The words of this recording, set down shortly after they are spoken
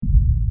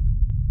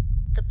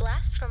The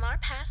Blast from Our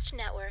Past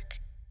Network.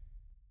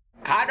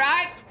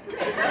 Cartwright!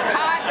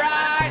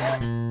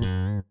 Cartwright!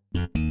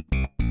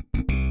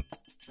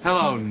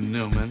 Hello,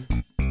 Newman.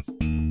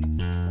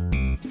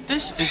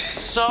 This is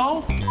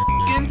so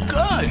f***ing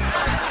good!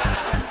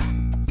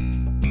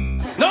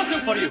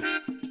 Nothing for you!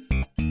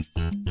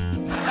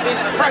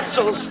 These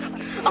pretzels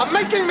are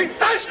making me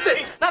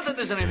thirsty! Not that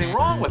there's anything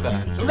wrong with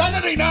that.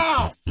 Serenity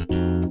now!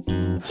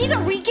 He's a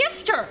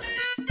regifter!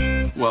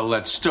 Well,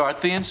 let's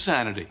start the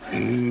insanity.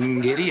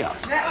 Giddy up.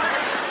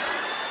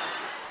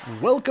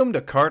 Welcome to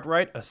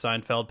Cartwright, a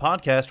Seinfeld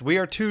podcast. We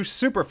are two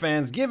super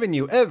fans giving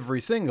you every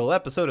single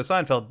episode of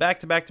Seinfeld back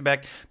to back to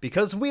back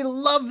because we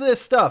love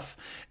this stuff.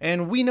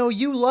 And we know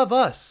you love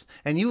us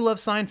and you love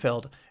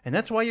Seinfeld. And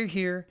that's why you're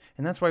here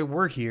and that's why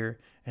we're here.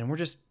 And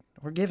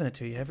we're giving it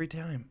to you every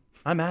time.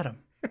 I'm Adam.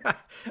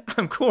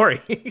 I'm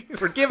Corey.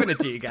 We're giving it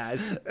to you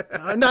guys.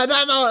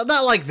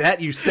 Not like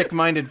that, you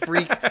sick-minded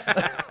freak.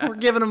 We're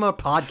giving him a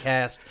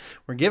podcast.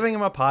 We're giving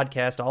him a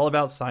podcast all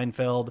about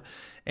Seinfeld.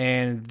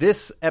 And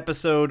this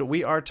episode,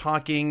 we are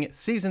talking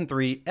Season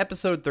 3,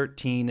 Episode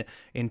 13,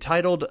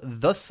 entitled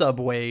The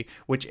Subway,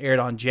 which aired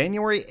on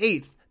January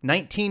 8th,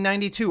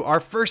 1992. Our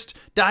first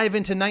dive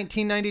into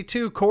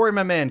 1992. Corey,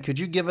 my man, could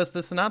you give us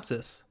the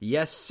synopsis?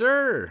 Yes,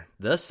 sir.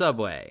 The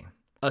Subway.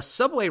 A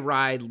subway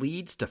ride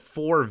leads to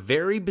 4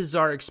 very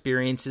bizarre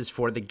experiences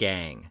for the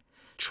gang.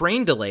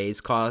 Train delays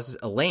cause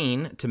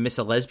Elaine to miss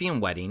a lesbian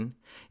wedding.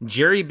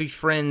 Jerry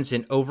befriends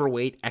an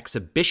overweight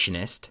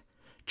exhibitionist.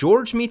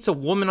 George meets a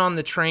woman on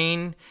the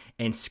train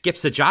and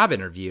skips a job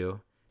interview.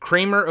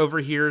 Kramer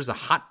overhears a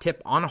hot tip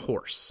on a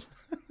horse.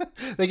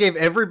 They gave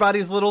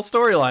everybody's little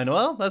storyline.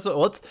 Well,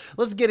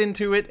 let's get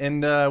into it,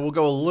 and we'll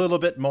go a little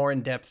bit more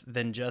in depth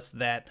than just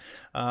that.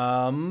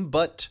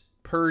 But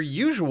per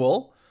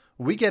usual,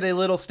 we get a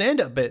little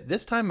stand-up bit,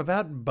 this time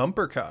about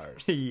bumper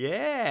cars.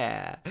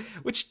 Yeah,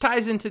 which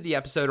ties into the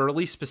episode, or at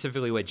least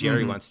specifically what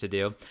Jerry wants to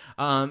do.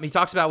 He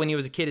talks about when he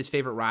was a kid, his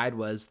favorite ride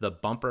was the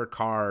bumper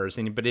cars.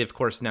 But of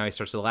course, now he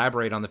starts to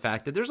elaborate on the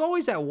fact that there's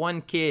always that one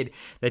kid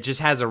that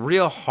just has a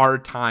real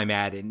hard time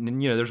at it.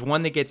 And, there's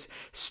one that gets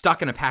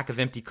stuck in a pack of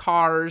empty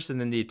cars, and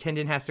then the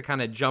attendant has to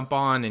kind of jump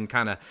on and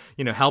kind of,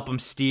 help him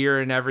steer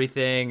and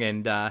everything.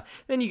 And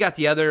then you got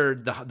the other,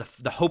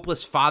 the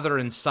hopeless father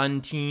and son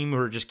team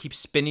who just keep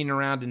spinning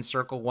around in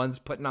circle. One's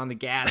putting on the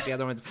gas, the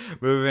other one's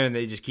moving, and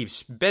they just keep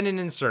spinning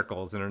in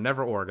circles and are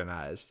never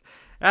organized.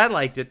 I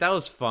liked it. That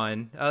was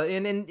fun.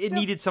 And it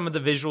needed some of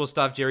the visual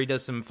stuff. Jerry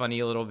does some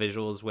funny little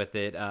visuals with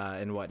it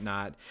and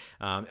whatnot.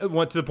 It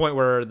went to the point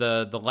where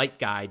the light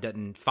guy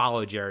doesn't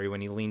follow Jerry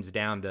when he leans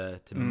down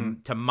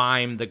to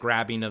mime the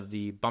grabbing of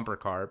the bumper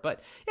car.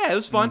 But yeah, it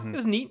was fun. It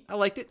was neat. I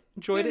liked it.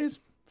 Enjoyed it.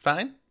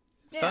 Fine.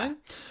 Fine.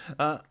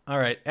 All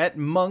right. At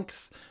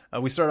Monk's,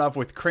 we start off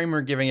with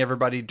Kramer giving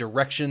everybody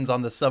directions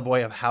on the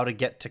subway of how to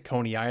get to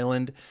Coney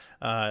Island.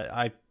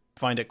 I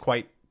find it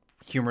quite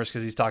humorous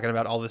because he's talking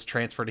about all this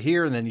transfer to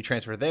here, and then you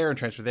transfer there and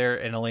transfer there,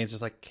 and Elaine's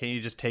just like, can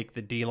you just take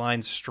the D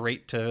line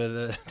straight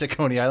to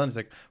Coney Island? It's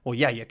like, well,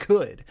 yeah, you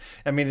could.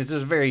 I mean, it's a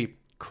very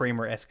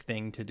Kramer-esque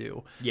thing to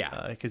do.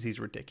 Yeah. Because he's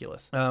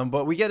ridiculous.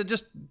 But we get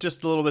just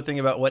a little bit thing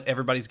about what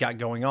everybody's got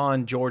going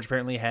on. George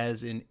apparently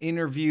has an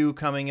interview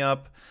coming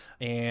up,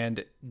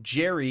 and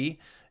Jerry,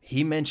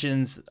 he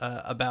mentions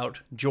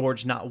about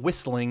George not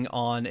whistling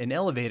on an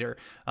elevator.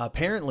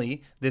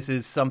 Apparently, this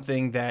is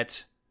something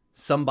that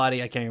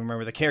somebody, I can't even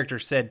remember the character,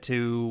 said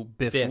to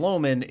Biff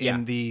Loman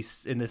in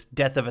this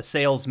Death of a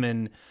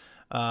Salesman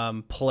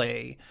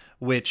play,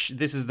 which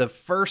this is the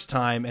first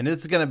time, and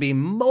it's going to be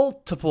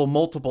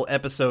multiple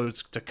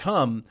episodes to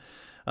come.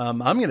 I'm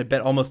going to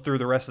bet almost through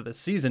the rest of the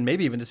season,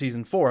 maybe even to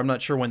season 4. I'm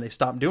not sure when they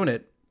stop doing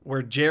it,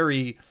 where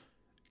Jerry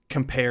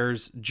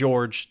compares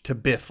George to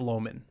Biff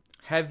Loman.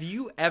 Have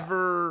you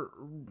ever...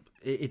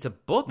 It's a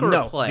book or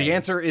no, a play? The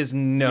answer is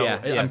no.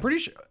 Yeah. I'm pretty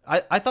sure...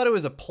 I thought it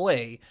was a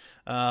play,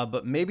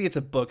 but maybe it's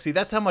a book. See,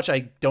 that's how much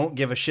I don't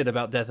give a shit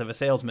about Death of a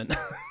Salesman.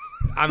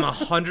 I'm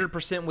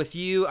 100% with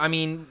you. I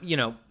mean,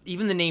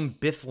 even the name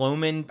Biff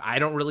Loman, I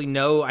don't really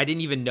know. I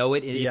didn't even know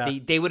it.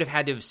 They would have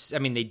had to have, I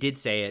mean, they did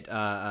say it.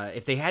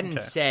 If they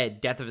hadn't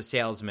said Death of a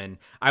Salesman,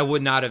 I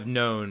would not have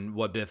known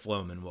what Biff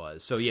Loman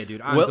was. So yeah,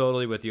 dude, I'm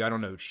totally with you. I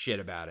don't know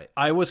shit about it.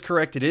 I was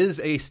correct. It is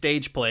a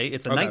stage play.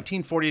 It's a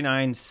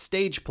 1949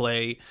 stage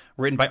play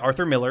written by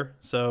Arthur Miller.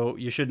 So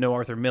you should know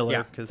Arthur Miller.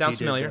 Yeah, because sounds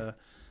he did, familiar.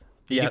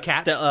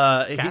 Cats?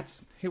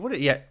 Cats?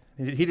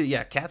 He did,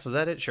 yeah, Cats, was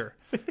that it? Sure.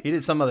 He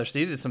did some other stuff.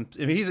 He did some,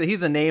 I mean,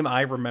 he's a name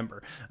I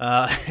remember.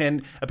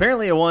 And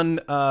apparently it won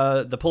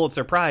the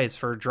Pulitzer Prize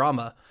for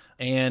drama,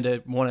 and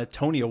it won a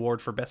Tony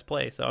Award for Best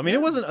Play. So, I mean,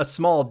 it wasn't a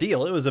small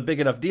deal. It was a big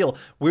enough deal.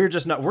 We're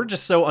just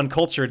so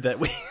uncultured that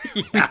we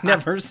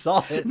never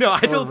saw it. No,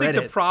 I don't think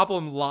the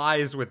problem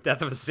lies with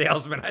Death of a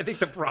Salesman. I think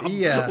the problem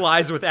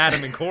lies with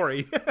Adam and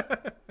Corey.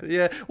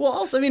 Yeah. Well,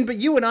 also, I mean, but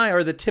you and I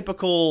are the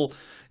typical,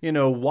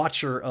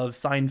 watcher of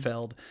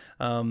Seinfeld.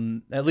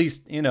 At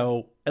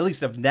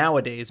least of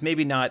nowadays.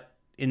 Maybe not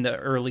in the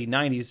early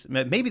 90s,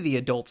 maybe the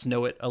adults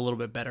know it a little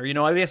bit better. You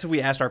know, I guess if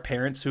we asked our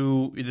parents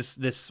who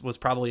this was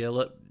probably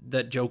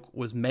that joke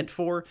was meant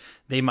for,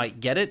 they might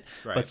get it,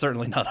 but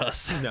certainly not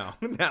us. No,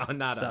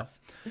 not us.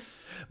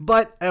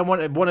 But I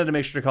wanted to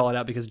make sure to call it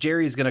out because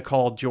Jerry's going to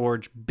call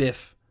George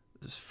Biff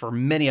for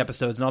many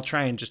episodes, and I'll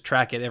try and just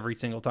track it every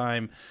single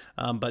time.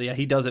 But yeah,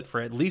 he does it for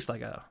at least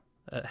like a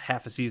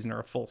half a season or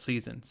a full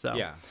season. So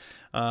yeah.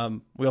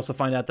 We also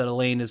find out that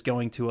Elaine is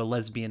going to a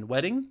lesbian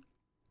wedding.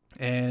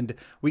 And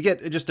we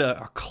get just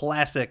a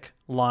classic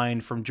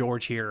line from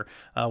George here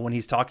when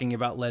he's talking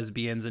about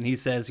lesbians. And he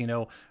says,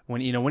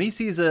 when he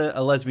sees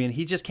a lesbian,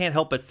 he just can't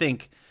help but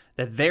think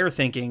that they're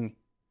thinking,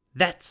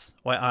 that's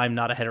why I'm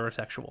not a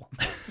heterosexual.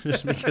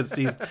 Just because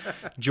he's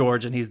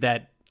George and he's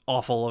that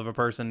awful of a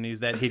person. He's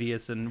that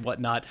hideous and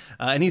whatnot.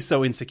 And he's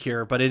so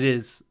insecure, but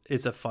it's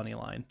a funny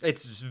line.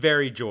 It's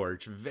very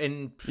George.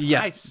 And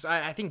yeah,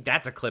 I think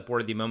that's a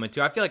clip-worthy moment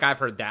too. I feel like I've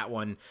heard that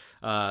one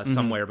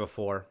somewhere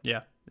before.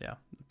 Yeah.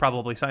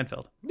 Probably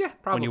Seinfeld. Yeah,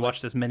 probably. When you watch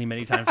this many,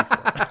 many times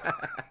before.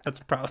 That's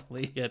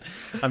probably it.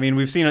 I mean,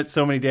 we've seen it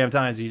so many damn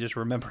times, you just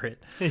remember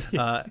it.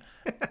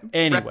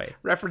 Anyway.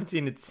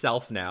 Referencing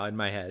itself now in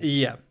my head.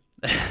 Yeah.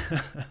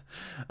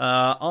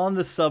 On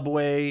the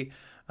subway,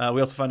 we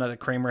also find out that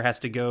Kramer has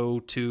to go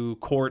to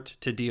court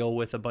to deal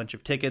with a bunch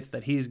of tickets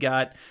that he's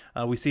got.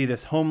 We see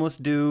this homeless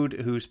dude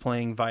who's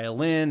playing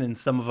violin, and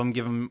some of them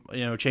give him,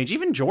 change.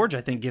 Even George,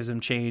 I think, gives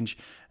him change,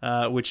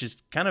 which is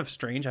kind of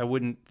strange. I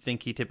wouldn't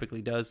think he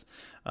typically does.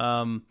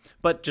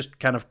 But just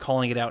kind of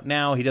calling it out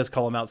now, he does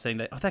call him out saying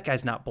that, that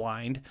guy's not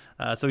blind.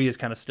 So he is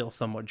kind of still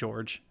somewhat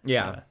George.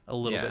 Yeah. A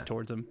little bit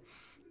towards him.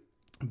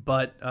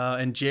 But,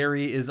 and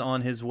Jerry is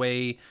on his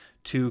way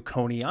to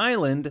Coney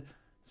Island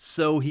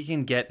so he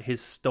can get his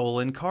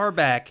stolen car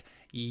back.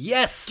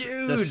 Yes,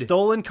 dude, the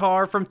stolen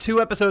car from 2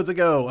 episodes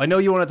ago. I know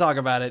you want to talk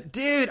about it,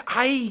 dude.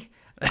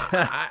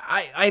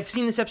 I've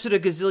seen this episode a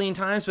gazillion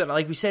times, but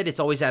like we said, it's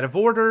always out of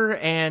order,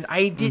 and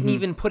I didn't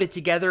even put it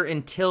together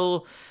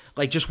until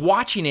like just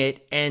watching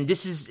it. And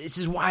this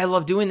is why I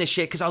love doing this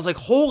shit, because I was like,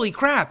 holy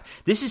crap,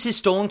 this is his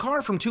stolen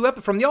car from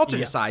from the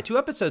alternate side 2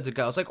 episodes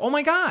ago. I was like, oh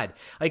my god,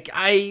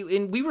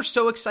 and we were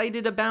so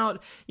excited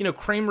about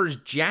Kramer's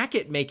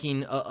jacket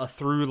making a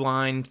through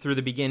line through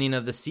the beginning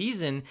of the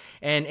season,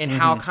 and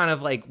how kind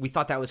of like we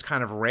thought that was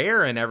kind of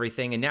rare and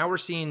everything, and now we're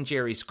seeing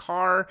Jerry's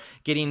car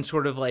getting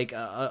sort of like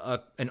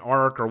an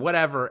arc or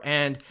whatever,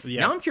 and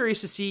now I'm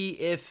curious to see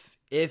if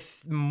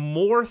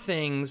more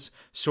things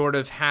sort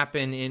of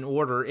happen in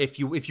order, if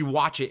you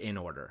watch it in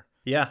order.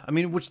 Yeah, I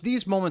mean, which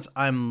these moments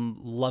I'm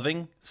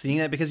loving seeing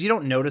that, because you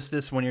don't notice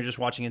this when you're just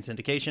watching in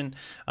syndication.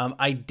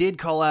 I did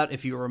call out,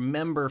 if you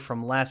remember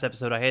from last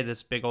episode, I had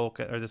this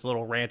this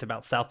little rant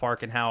about South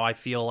Park and how I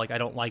feel like I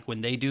don't like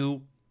when they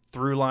do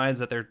through lines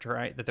that they're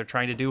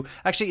trying to do.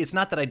 Actually, it's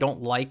not that I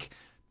don't like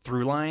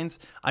through lines.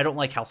 I don't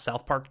like how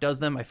South Park does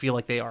them. I feel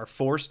like they are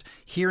forced.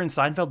 Here in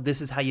Seinfeld,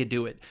 this is how you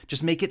do it.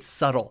 Just make it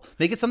subtle.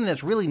 Make it something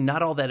that's really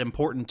not all that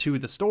important to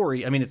the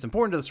story. I mean, it's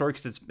important to the story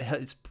because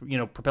it's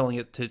propelling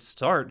it to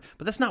start,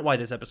 but that's not why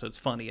this episode's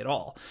funny at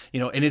all.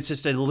 And it's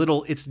just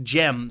it's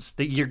gems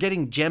that you're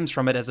getting gems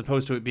from it, as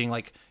opposed to it being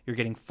like you're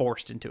getting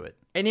forced into it.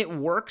 And it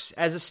works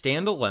as a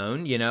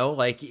standalone,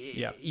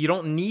 you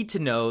don't need to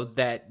know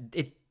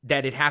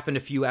that it happened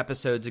a few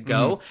episodes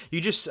ago.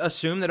 You just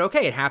assume that,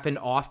 okay, it happened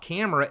off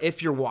camera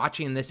if you're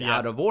watching this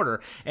out of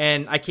order.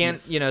 And I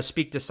can't,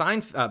 speak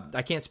to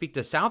I can't speak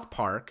to South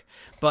Park,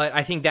 but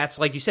I think that's,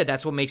 like you said,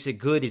 that's what makes it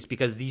good, is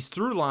because these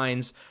through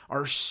lines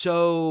are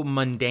so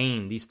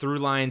mundane. These through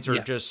lines are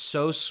just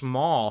so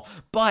small,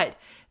 but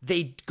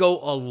they go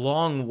a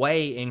long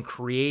way in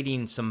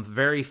creating some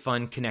very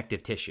fun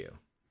connective tissue.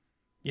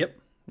 Yep.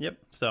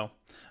 So,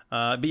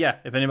 but yeah,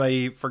 if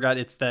anybody forgot,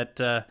 it's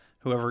that,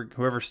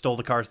 Whoever stole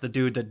the car is the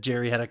dude that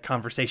Jerry had a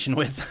conversation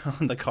with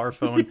on the car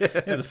phone.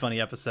 It was a funny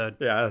episode.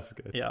 Yeah, that's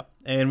good. Yeah.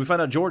 And we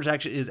find out George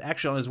is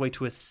actually on his way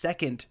to a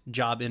second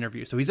job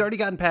interview. So he's already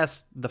gotten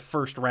past the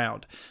first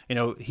round.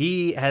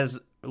 He has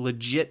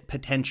legit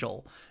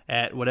potential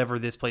at whatever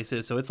this place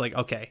is. So it's like,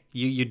 okay,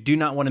 you do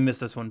not want to miss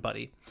this one,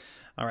 buddy.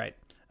 All right.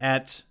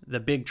 At the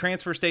big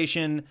transfer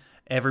station,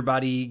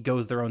 everybody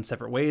goes their own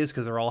separate ways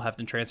because they're all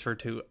having to transfer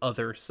to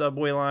other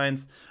subway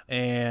lines.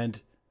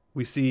 And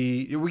we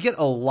get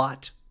a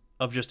lot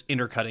of just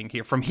intercutting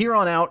here. From here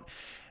on out,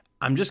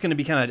 I'm just going to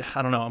be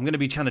I'm going to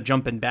be kind of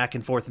jumping back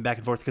and forth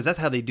because that's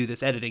how they do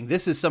this editing.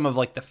 This is some of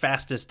like the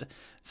fastest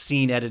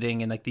scene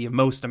editing and like the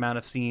most amount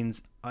of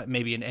scenes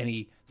maybe in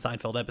any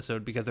Seinfeld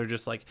episode, because they're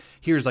just like,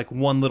 here's like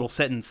one little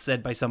sentence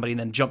said by somebody and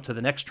then jump to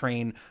the next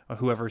train or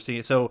whoever sees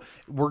it. So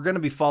we're going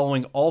to be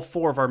following all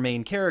 4 of our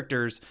main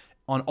characters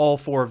on all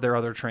 4 of their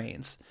other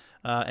trains.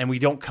 And we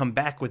don't come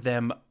back with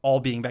them all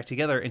being back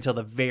together until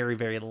the very,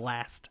 very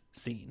last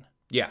scene.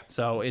 Yeah.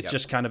 So it's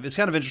just kind of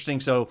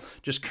interesting. So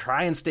just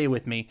try and stay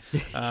with me.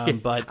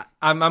 But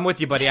I'm with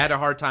you, buddy. I had a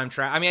hard time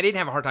I didn't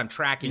have a hard time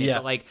tracking it,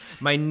 but like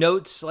my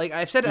notes, like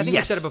I think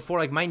I've said it before,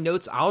 like my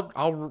notes,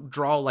 I'll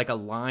draw like a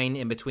line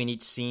in between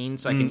each scene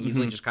so I can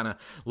easily just kind of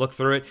look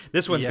through it.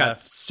 This one's got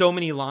so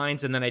many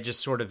lines, and then I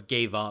just sort of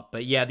gave up.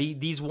 But yeah,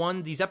 these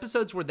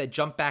episodes where that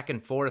jump back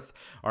and forth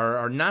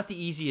are not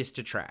the easiest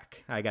to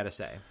track, I gotta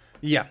say.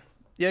 Yeah.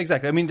 Yeah,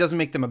 exactly. I mean, it doesn't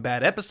make them a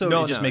bad episode.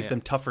 It just makes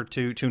them tougher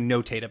to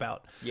notate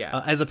about.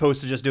 Yeah. As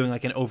opposed to just doing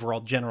like an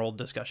overall general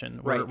discussion.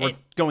 Where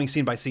going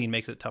scene by scene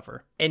makes it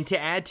tougher. And to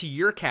add to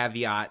your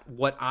caveat,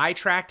 what I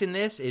tracked in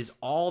this is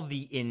all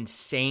the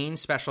insane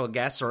special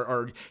guests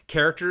or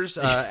characters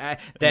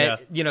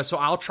that you know. So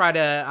I'll try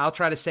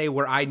to say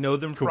where I know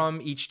them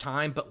from each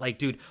time. But like,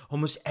 dude,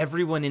 almost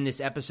everyone in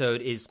this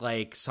episode is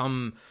like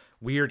some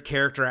weird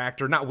character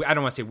actor. Not, I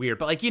don't want to say weird,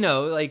 but like, you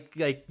know, like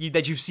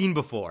that you've seen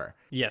before.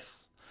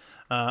 Yes.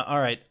 All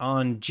right.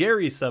 On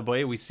Jerry's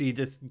subway, we see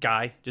this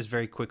guy just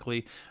very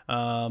quickly,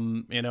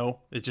 you know,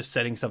 it's just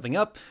setting something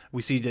up.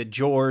 We see that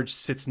George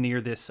sits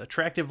near this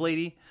attractive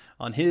lady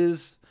on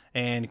his,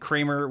 and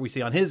Kramer, we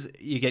see on his,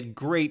 you get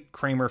great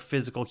Kramer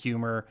physical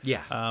humor.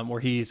 Yeah. Where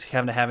he's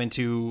having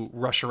to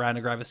rush around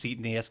and grab a seat,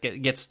 and he has to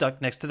get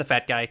stuck next to the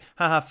fat guy.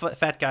 Haha,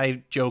 fat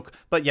guy joke.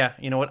 But yeah,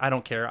 you know what? I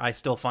don't care. I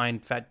still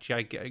find fat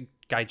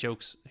guy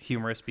jokes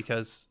humorous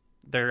because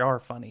they are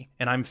funny,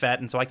 and I'm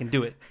fat, and so I can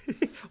do it.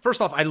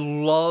 First off, I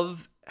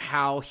love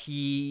how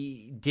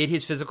he did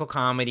his physical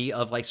comedy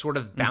of like sort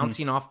of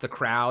bouncing off the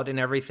crowd and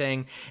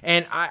everything.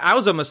 And I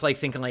was almost like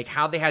thinking like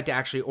how they had to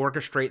actually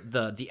orchestrate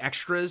the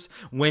extras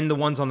when the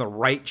ones on the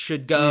right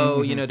should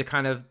go, you know,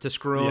 to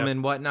screw them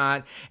and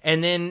whatnot.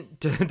 And then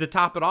to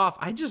top it off,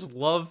 I just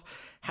love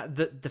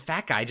the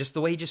fat guy, just the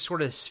way he just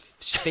sort of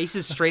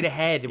faces straight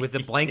ahead with the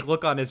blank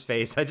look on his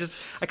face. I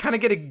kind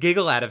of get a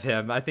giggle out of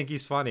him. I think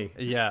he's funny.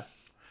 Yeah.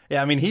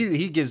 Yeah, I mean,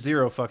 he gives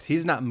zero fucks.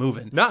 He's not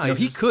moving. No,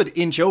 he could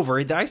inch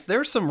over.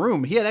 There's some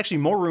room. He had actually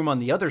more room on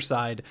the other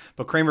side,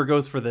 but Kramer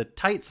goes for the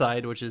tight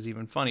side, which is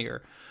even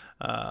funnier.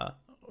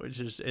 Which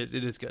is it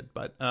is good.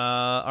 But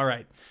all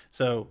right.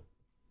 So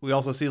we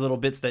also see little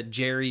bits that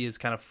Jerry is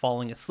kind of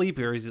falling asleep,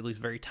 or he's at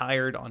least very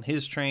tired on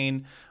his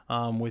train.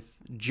 With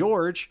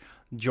George.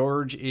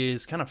 George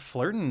is kind of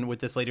flirting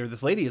with this lady, or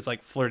this lady is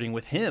like flirting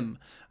with him.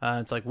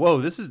 It's like, whoa,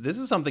 this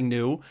is something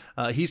new.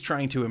 He's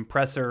trying to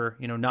impress her,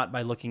 you know, not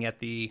by looking at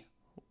the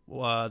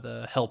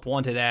help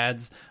wanted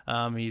ads.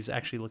 He's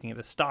actually looking at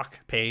the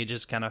stock page,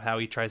 is kind of how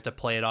he tries to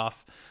play it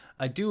off.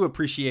 I do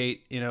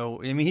appreciate, you know,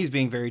 I mean, he's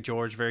being very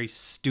George, very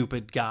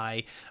stupid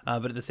guy.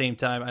 But at the same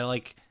time,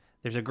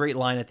 there's a great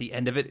line at the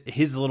end of it.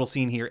 His little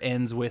scene here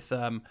ends with,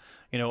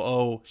 you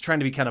know, trying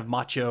to be kind of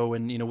macho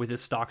and, you know, with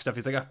his stock stuff.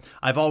 He's like,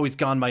 I've always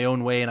gone my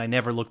own way and I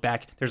never look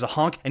back. There's a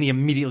honk, and he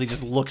immediately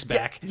just looks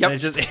back. Yep.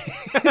 And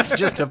it's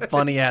just a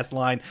funny ass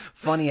line,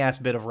 funny ass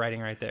bit of writing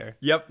right there.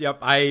 Yep.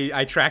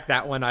 I tracked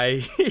that one.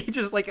 He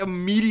just like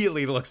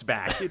immediately looks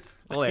back.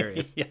 It's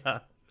hilarious.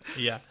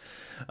 Yeah.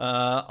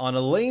 On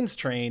Elaine's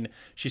train,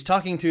 she's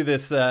talking to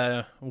this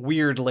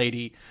weird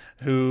lady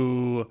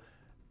who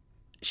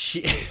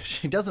she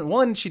doesn't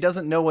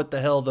know what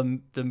the hell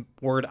the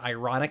word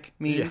ironic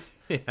means.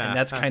 Yeah. And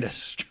that's kind of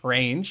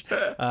strange.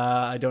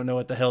 I don't know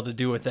what the hell to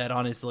do with that,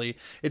 honestly.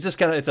 It's just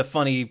it's a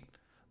funny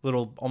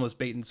little almost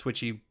bait and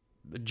switchy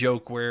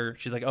joke where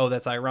she's like, oh,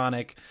 that's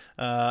ironic,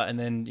 and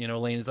then, you know,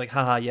 Elaine is like,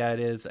 haha, yeah, it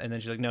is, and then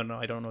she's like, no,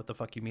 I don't know what the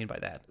fuck you mean by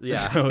that.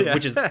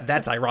 Which is,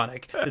 that's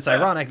ironic. It's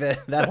ironic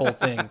that whole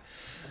thing.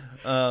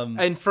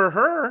 And for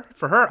her,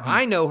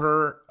 I know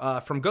her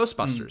from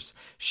Ghostbusters.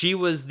 She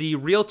was the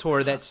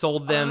realtor that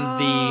sold them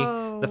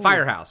the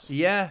firehouse.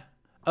 Yeah.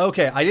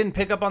 Okay, I didn't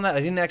pick up on that. I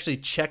didn't actually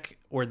check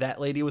where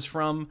that lady was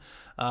from.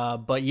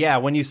 But yeah,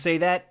 when you say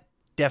that,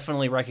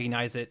 definitely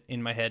recognize it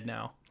in my head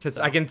now. Because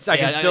I can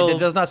still. It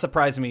does not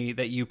surprise me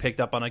that you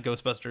picked up on a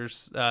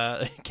Ghostbusters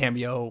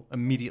cameo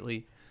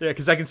immediately. Yeah,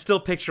 because I can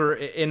still picture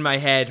in my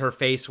head her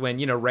face when,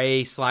 you know,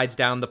 Ray slides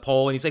down the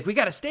pole and he's like, we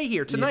got to stay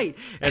here tonight.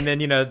 Yeah. And then,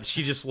 you know,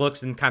 she just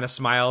looks and kind of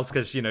smiles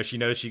because, you know, she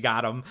knows she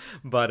got him.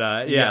 But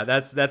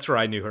that's where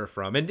I knew her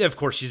from. And of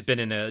course, she's been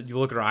you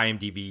look at her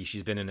IMDb,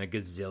 she's been in a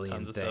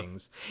gazillion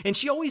things. Stuff. And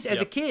she always,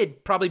 as a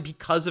kid, probably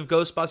because of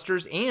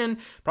Ghostbusters and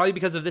probably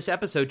because of this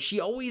episode,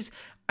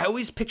 I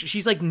always picture,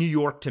 she's like New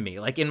York to me.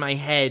 Like in my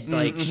head,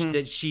 like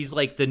she's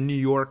like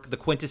the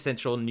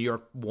quintessential New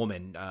York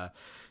woman.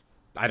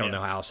 I don't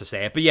know how else to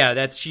say it, but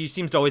yeah, she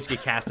seems to always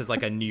get cast as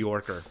like a New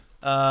Yorker.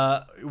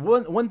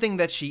 One thing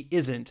that she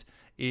isn't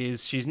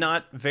is she's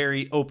not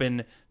very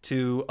open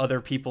to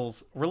other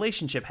people's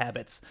relationship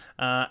habits,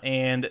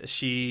 and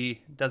she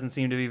doesn't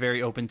seem to be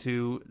very open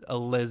to a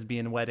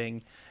lesbian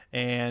wedding,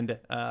 and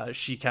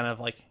she kind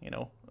of like, you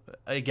know,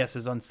 I guess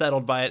is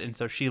unsettled by it, and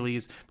so she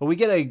leaves. But we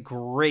get a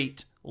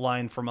great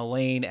line from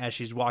Elaine as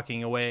she's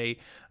walking away.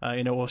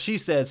 You know, well, she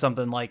said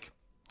something like,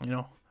 you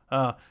know,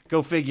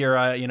 go figure,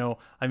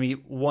 I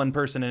meet one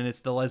person and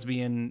it's the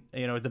lesbian,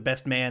 you know, the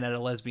best man at a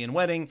lesbian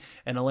wedding.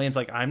 And Elaine's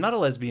like, I'm not a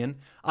lesbian.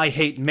 I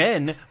hate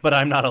men, but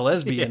I'm not a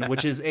lesbian,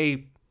 which is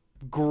a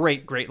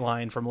great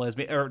line from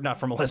lesbian, or not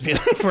from a lesbian,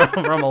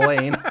 from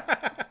Elaine.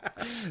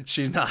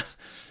 She's not.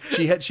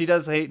 She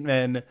does hate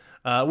men,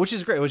 which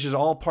is great. Which is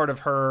all part of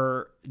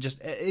her.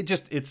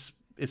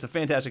 It's a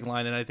fantastic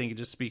line, and I think it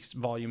just speaks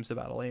volumes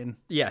about Elaine.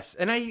 Yes,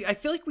 and I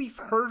feel like we've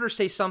heard her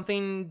say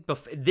something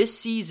this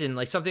season,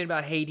 like something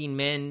about hating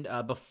men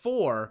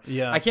before.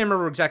 Yeah. I can't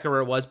remember exactly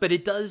where it was, but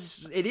it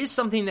is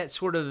something that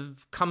sort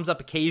of comes up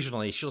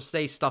occasionally. She'll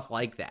say stuff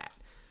like that.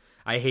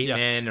 I hate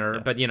men,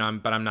 but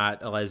I'm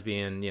not a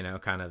lesbian,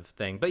 kind of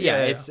thing. But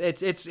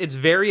it's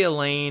very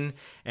Elaine,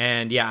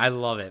 and I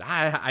love it.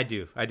 I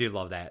do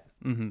love that.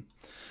 Mm-hmm.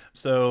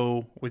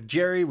 So with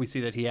Jerry, we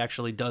see that he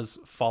actually does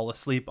fall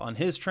asleep on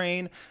his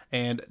train,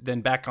 and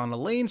then back on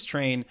Elaine's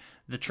train,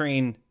 the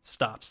train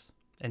stops,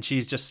 and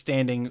she's just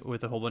standing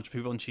with a whole bunch of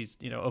people, and she's,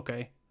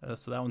 okay,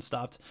 so that one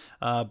stopped.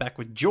 Back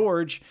with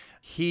George,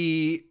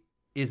 he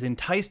is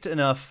enticed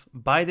enough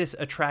by this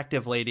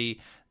attractive lady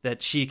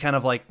that she kind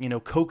of like,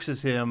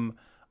 coaxes him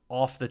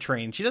off the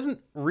train. She doesn't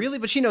really,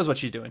 but she knows what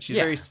she's doing. She's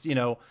very,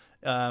 smart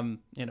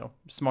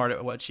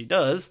at what she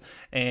does,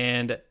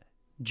 and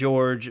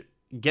George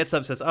gets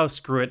up, says, "Oh,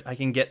 screw it, I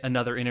can get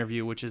another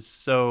interview," which is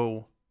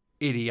so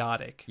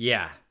idiotic.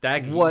 Yeah,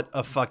 what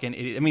a fucking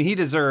idiot. I mean, he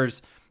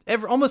deserves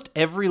almost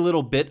every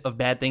little bit of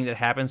bad thing that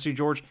happens to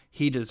George.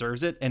 He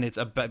deserves it, and it's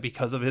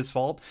because of his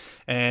fault.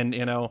 And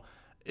it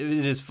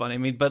is funny. I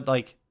mean, but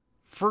like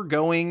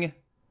foregoing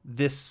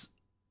this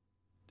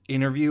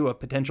interview, a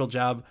potential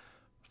job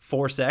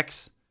for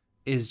sex,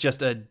 is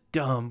just a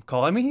dumb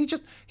call. I mean,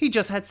 he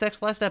just had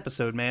sex last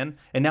episode, man,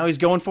 and now he's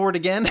going for it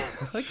again.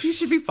 Like, he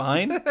should be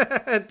fine.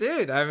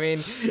 Dude, I mean,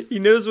 he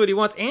knows what he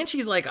wants, and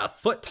she's like a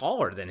foot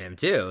taller than him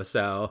too.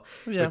 So,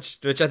 yeah.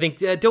 which I think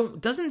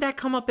doesn't that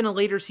come up in a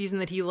later season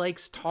that he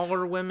likes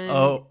taller women?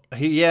 Oh,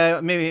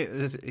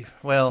 maybe.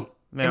 Well,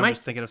 maybe I'm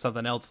just thinking of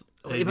something else.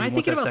 Am I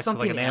thinking about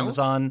something like an else?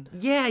 Amazon?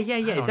 Yeah.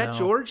 Is that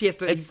George? He has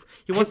to.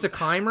 He wants to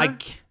climb her.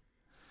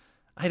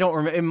 I don't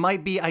remember. It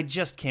might be. I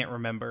just can't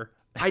remember.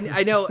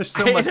 I know. There's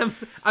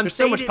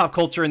so much pop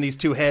culture in these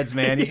two heads,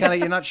 man.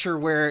 You're not sure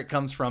where it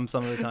comes from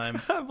some of the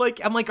time. I'm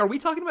like, are we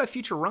talking about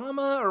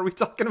Futurama, or are we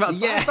talking about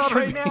Seinfeld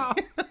right now?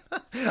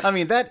 I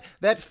mean, that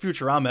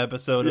Futurama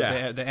episode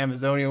of the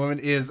Amazonian women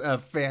is a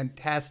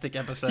fantastic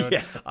episode.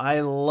 Yeah. I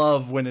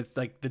love when it's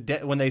like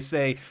when they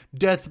say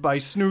 "death by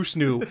snoo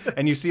snoo"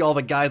 and you see all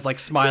the guys like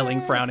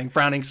smiling,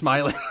 frowning,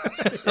 smiling.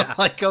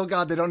 Like, oh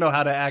god, they don't know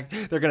how to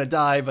act. They're gonna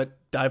die, but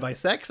die by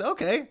sex?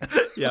 Okay.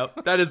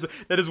 Yep. That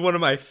is one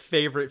of my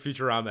favorite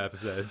Futurama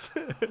episodes.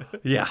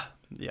 Yeah.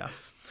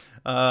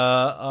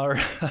 All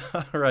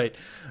right.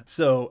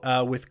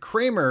 So with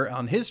Kramer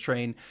on his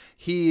train,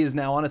 he is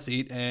now on a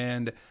seat,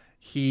 and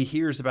he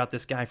hears about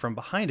this guy from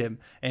behind him.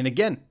 And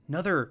again,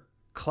 another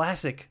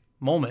classic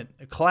moment,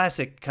 a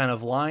classic kind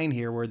of line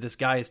here where this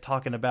guy is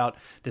talking about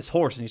this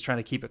horse, and he's trying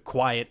to keep it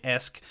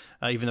quiet-esque,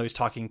 even though he's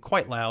talking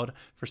quite loud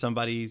for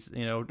somebody's,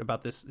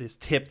 about this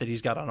tip that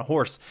he's got on a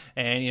horse.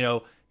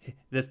 And,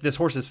 this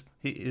horse,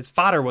 his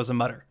fodder was a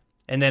mutter.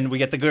 And then we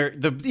get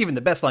even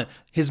the best line,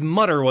 his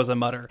mutter was a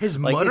mutter. His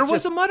mutter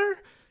was a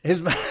mutter?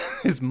 His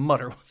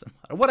mutter was a mutter.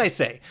 What'd I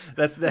say?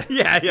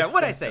 Yeah,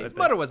 what'd I say? His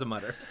mutter was a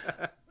mutter.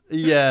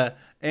 Yeah,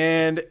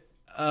 and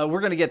we're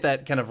going to get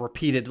that kind of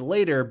repeated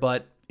later,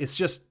 but it's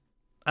just,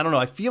 I don't know,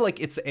 I feel like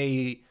it's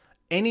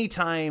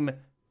anytime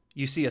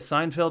you see a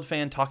Seinfeld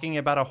fan talking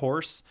about a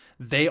horse,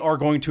 they are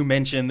going to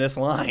mention this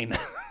line.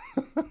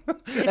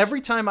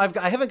 Every time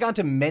I haven't gone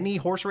to many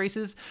horse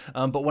races,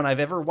 but when I've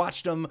ever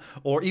watched them,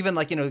 or even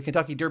like, the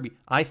Kentucky Derby,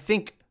 I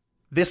think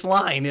this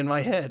line in my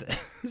head.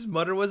 His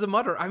mutter was a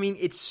mutter. I mean,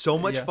 it's so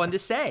much fun to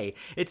say.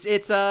 It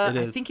is.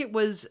 I think it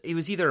was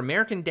either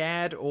American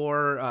Dad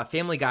or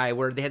Family Guy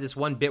where they had this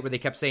one bit where they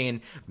kept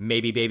saying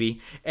 "maybe baby,"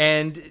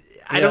 and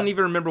I don't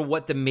even remember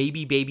what the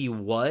 "maybe baby"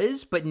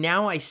 was, but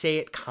now I say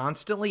it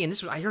constantly.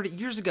 And I heard it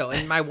years ago,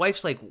 and my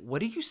wife's like,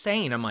 "What are you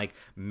saying?" I'm like,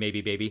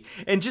 "Maybe baby,"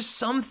 and just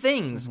some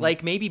things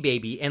like "maybe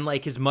baby" and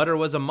like his mutter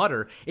was a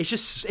mutter.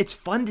 It's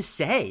fun to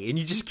say, and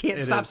you just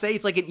can't stop saying.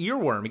 It's like an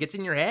earworm; it gets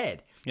in your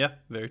head. Yeah,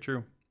 very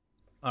true.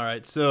 All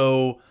right,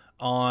 so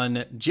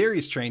on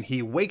Jerry's train,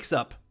 he wakes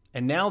up,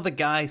 and now the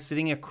guy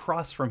sitting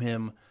across from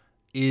him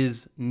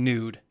is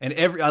nude. And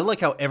I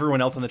like how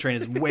everyone else on the train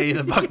is way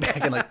the fuck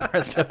back and like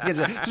pressed up.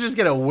 Just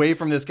get away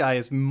from this guy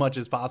as much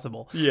as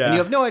possible. Yeah. And you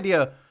have no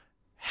idea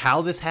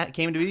how this hat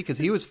came to be, because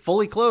he was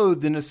fully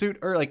clothed in a suit,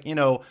 or like,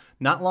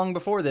 not long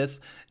before this,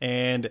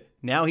 and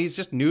now he's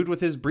just nude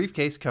with his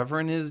briefcase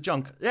covering his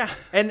junk. Yeah,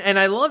 and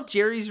I love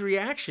Jerry's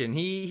reaction.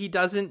 He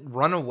doesn't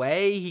run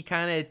away. He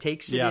kind of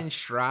takes it in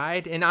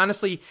stride. And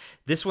honestly,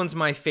 this one's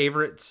my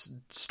favorite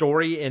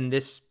story in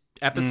this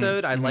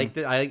episode. I like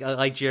that. I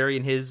like Jerry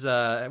and his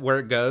where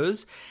it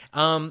goes.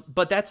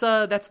 But that's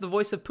the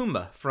voice of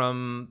Pumbaa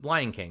from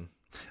Lion King.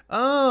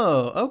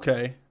 Oh,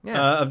 okay.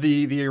 Yeah. Of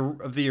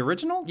the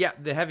original? Yeah,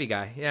 the heavy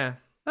guy. Yeah.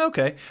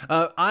 Okay.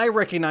 I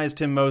recognized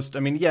him most. I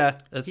mean,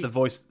 that's the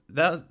voice.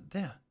 That was,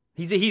 yeah.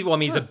 He's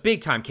a big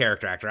time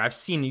character actor. You've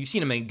seen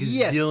him in a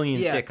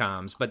gazillion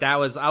sitcoms, but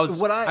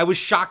I was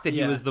shocked that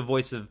he was the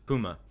voice of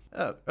Pumbaa.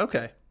 Oh,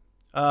 okay.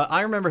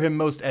 I remember him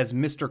most as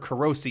Mr.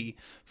 Carosi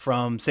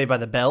from Saved by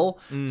the Bell.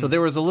 So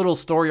there was a little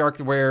story arc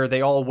where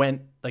they all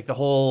went, like the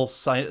whole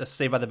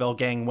Saved by the Bell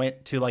gang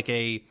went to like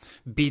a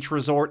beach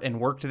resort and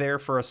worked there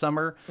for a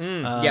summer.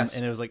 Yes.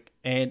 And it was like,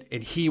 and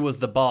he was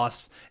the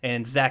boss,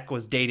 and Zach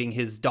was dating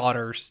his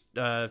daughter.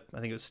 I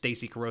think it was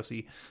Stacy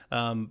Carosi.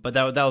 But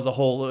that was a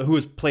whole, who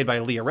was played by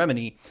Leah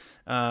Remini.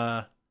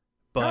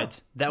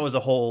 But that was a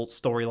whole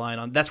storyline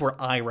on. That's where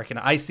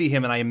I see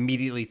him and I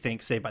immediately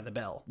think Saved by the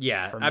Bell.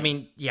 Yeah, I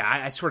mean,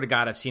 I swear to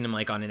God, I've seen him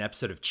like on an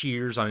episode of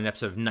Cheers, on an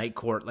episode of Night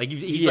Court. Like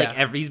he's like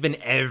he's been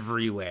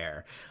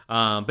everywhere.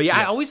 But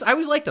I always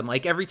liked him.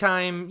 Like every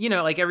time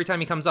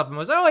he comes up, I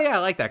was, oh yeah, I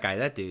like that guy,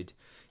 that dude.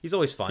 He's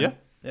always fun.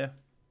 Yeah,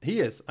 he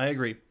is. I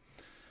agree.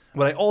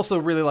 What I also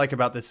really like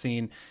about this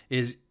scene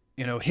is,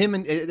 him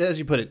and, as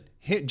you put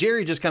it,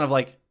 Jerry just kind of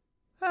like,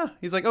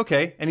 he's like,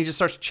 okay. And he just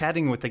starts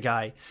chatting with the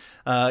guy.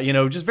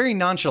 Just very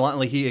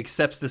nonchalantly, he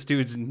accepts this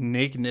dude's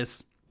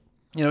nakedness.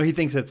 He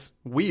thinks it's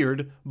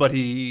weird, but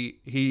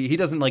he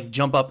doesn't like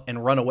jump up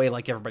and run away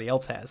like everybody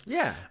else has.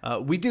 Yeah.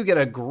 We do get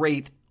a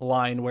great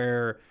line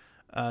where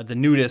the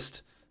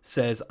nudist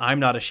says, "I'm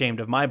not ashamed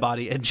of my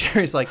body." And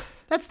Jerry's like,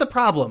 that's the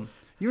problem.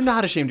 You're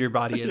not ashamed of your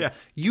body. Yeah.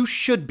 You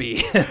should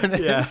be.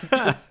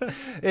 Yeah.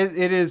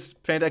 It is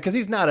fantastic because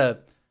he's not a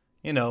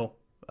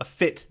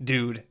fit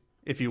dude,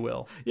 if you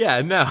will.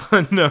 Yeah, no,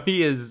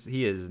 he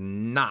is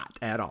not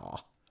at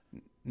all.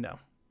 No.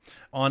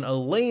 On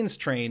Elaine's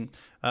train,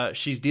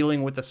 she's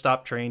dealing with the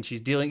stop train.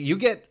 You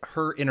get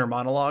her inner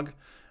monologue,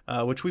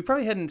 which we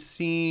probably hadn't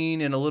seen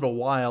in a little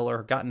while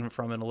or gotten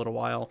from in a little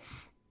while.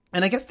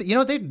 And I guess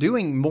they're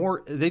doing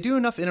more. They do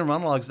enough inner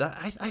monologues that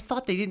I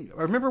thought they didn't.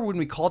 I remember when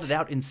we called it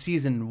out in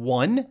season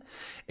 1,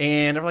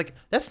 and I'm like,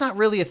 that's not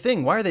really a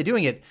thing. Why are they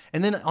doing it?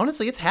 And then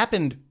honestly, it's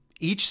happened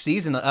each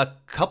season a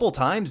couple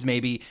times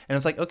maybe, and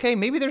it's like, okay,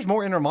 maybe there's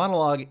more inner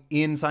monologue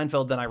in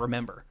Seinfeld than I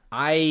remember.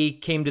 I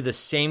came to the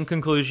same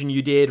conclusion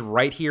you did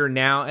right here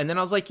now, and then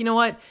I was like, you know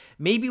what?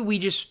 Maybe we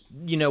just,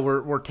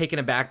 we're taken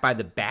aback by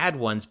the bad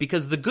ones,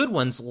 because the good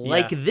ones,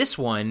 like this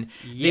one,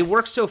 they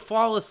work so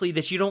flawlessly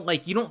that you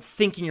don't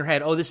think in your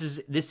head, oh,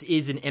 this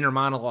is an inner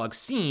monologue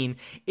scene.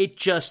 It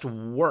just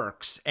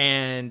works,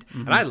 and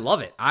I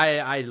love it.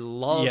 I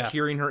love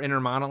hearing her inner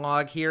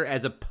monologue here,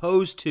 as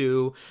opposed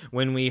to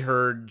when we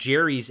heard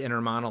Jerry's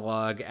inner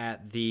monologue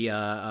at the,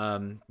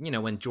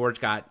 when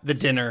George got the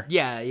dinner.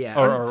 Yeah.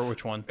 Or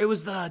which one? It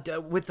was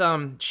with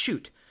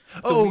Shoot.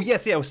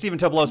 Yes, with Stephen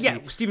Tobolowsky. Yeah,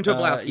 Stephen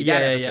Tobolowsky.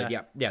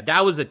 Yeah.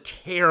 That was a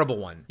terrible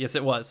one. Yes,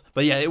 it was.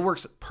 But yeah, it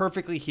works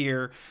perfectly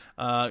here.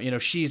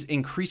 She's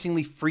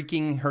increasingly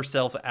freaking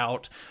herself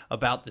out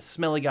about the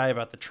smelly guy,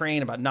 about the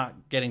train, about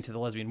not getting to the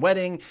lesbian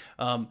wedding.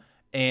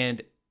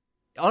 And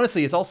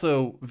honestly, it's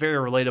also very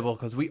relatable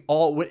because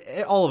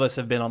all of us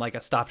have been on like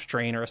a stopped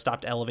train or a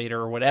stopped elevator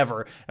or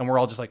whatever, and we're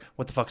all just like,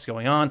 what the fuck's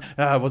going on?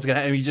 What's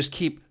gonna? And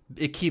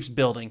it keeps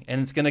building,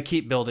 and it's gonna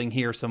keep building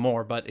here some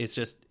more. But it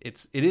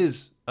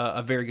is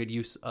a very good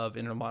use of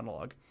inner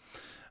monologue.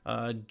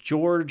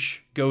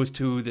 George goes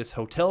to this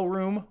hotel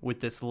room with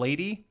this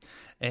lady,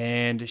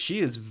 and she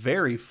is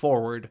very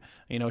forward.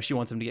 She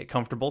wants him to get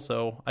comfortable.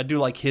 So I do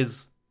like he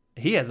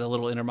has a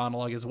little inner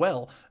monologue as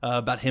well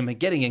about him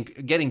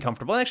getting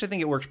comfortable. I actually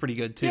think it works pretty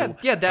good too.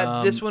 Yeah.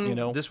 This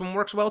one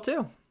works well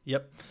too.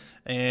 Yep.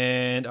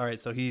 And all right,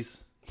 so he's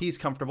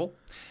comfortable,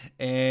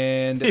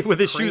 and with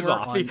his shoes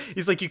off.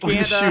 He's like, you can't. With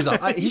his shoes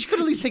off. He should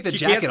at least take the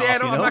jacket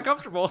off. I'm not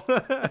comfortable.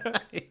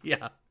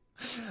 Yeah.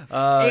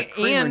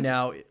 And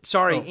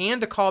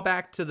to call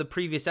back to the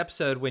previous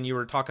episode when you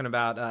were talking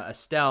about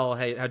Estelle,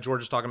 how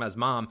George is talking about his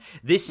mom.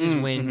 This is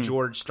when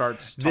George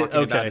starts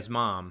talking about his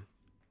mom.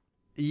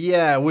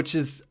 Yeah, which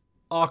is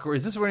awkward.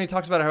 Is this when he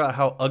talks about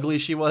how ugly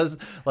she was?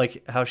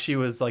 Like how she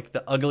was like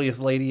the ugliest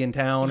lady in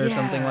town or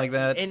something like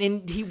that?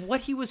 And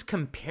what he was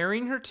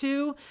comparing her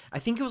to, I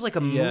think it was like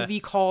a movie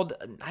called,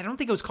 I don't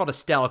think it was called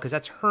Estelle because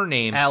that's her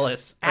name.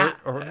 Alice. No,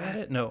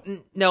 it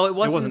wasn't. It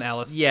wasn't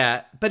Alice.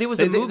 Yeah, but it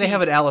was a movie. They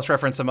have an Alice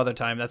reference some other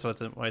time. That's why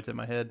it's in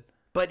my head.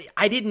 But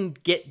I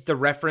didn't get the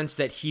reference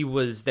that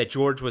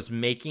George was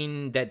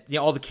making, that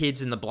all the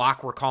kids in the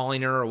block were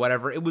calling her or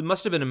whatever. It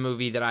must have been a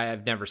movie that I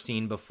have never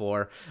seen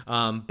before.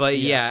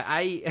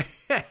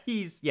 This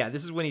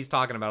is when he's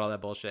talking about all that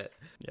bullshit.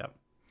 Yep.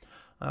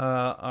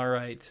 All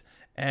right.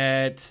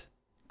 At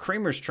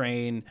Kramer's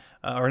train,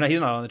 or no, he's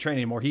not on the train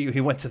anymore.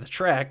 He went to the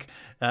track.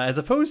 As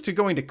opposed to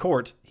going to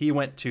court, he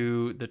went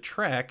to the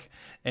track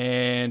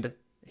and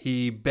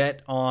he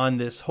bet on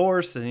this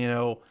horse,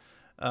 and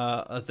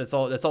that's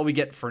all we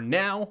get for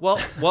now. Well,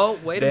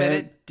 wait a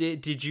minute.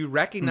 Did you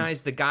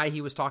recognize the guy he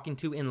was talking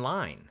to in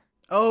line?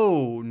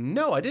 Oh,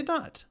 no, I did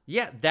not.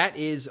 Yeah, that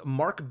is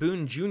Mark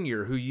Boone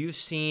Jr., who you've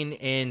seen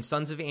in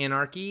Sons of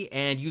Anarchy,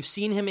 and you've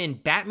seen him in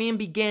Batman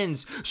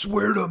Begins.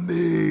 Swear to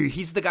me.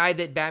 He's the guy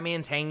that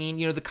Batman's hanging,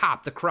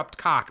 the corrupt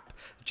cop.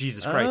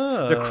 Jesus Christ.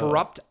 The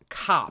corrupt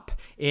cop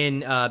in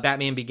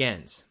Batman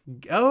Begins.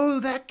 Oh,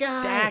 that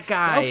guy. That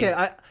guy.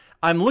 Okay,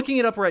 I'm looking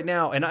it up right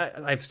now, and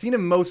I've seen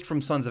him most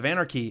from Sons of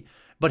Anarchy,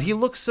 but he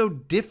looks so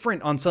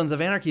different on Sons of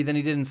Anarchy than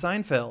he did in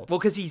Seinfeld. Well,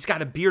 because he's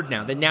got a beard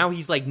now. That now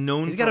he's like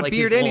known. He's for got a like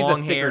beard his and he's a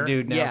long thicker hair.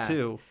 dude now,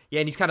 too. Yeah,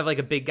 and he's kind of like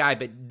a big guy.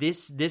 But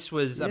this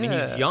was. I mean, he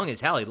was Yeah. young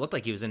as hell. He looked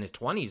like he was in his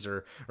 20s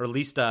or at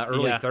least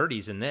early Yeah.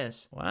 30s in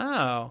this.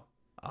 Wow.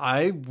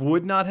 I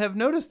would not have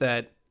noticed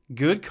that.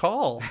 Good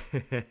call.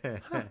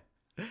 Huh.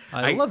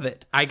 I love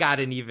it. I got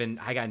an even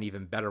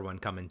better one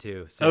coming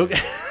too. So, Okay.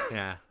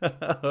 Yeah.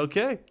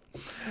 Okay.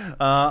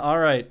 All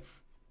right.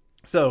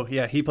 So,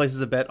 yeah, he places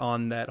a bet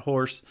on that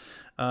horse.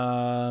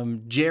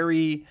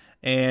 Jerry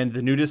and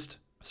the nudist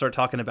start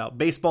talking about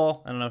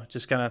baseball. I don't know,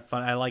 just kind of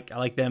fun. I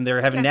like them.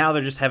 They're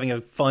just having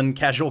a fun,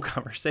 casual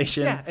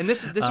conversation. Yeah, and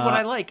this is what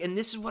I like, and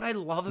this is what I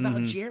love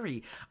about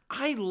Jerry.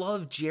 I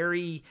love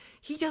Jerry.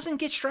 He doesn't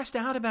get stressed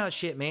out about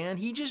shit, man.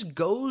 He just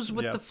goes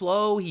with the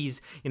flow.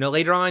 He's,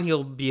 later on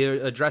he'll be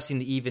addressing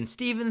the even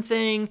Steven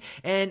thing,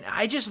 and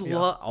I just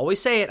always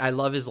say it. I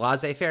love his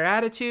laissez-faire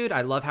attitude.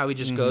 I love how he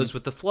just goes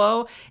with the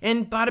flow.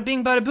 And bada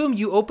bing, bada boom,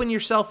 you open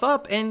yourself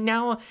up, and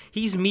now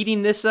he's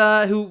meeting this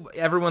who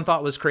everyone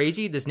thought was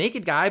crazy, this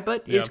naked guy,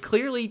 but is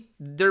clearly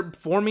they're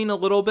forming a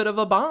little bit of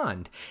a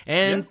bond.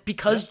 And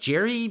because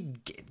Jerry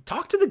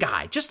talked to the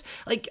guy, just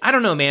like, I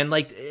don't know, man,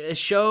 like this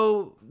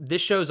show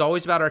is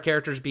always about our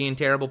characters being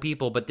terrible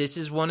people, but this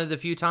is one of the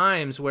few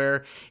times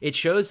where it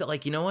shows that,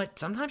 like, you know what,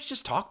 sometimes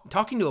just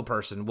talking to a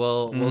person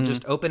will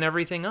just open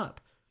everything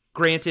up.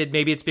 Granted,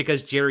 maybe it's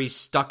because Jerry's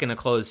stuck in a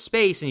closed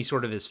space and he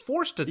sort of is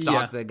forced to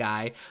talk to the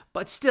guy,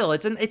 but still,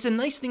 it's a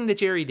nice thing that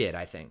Jerry did,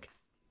 I think.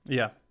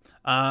 Yeah.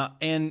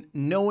 And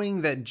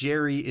knowing that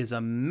Jerry is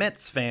a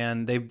Mets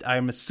fan,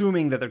 I'm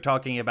assuming that they're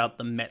talking about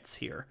the Mets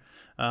here.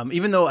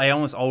 Even though I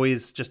almost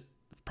always just,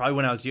 probably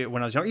when I was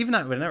young,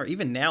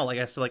 even now, like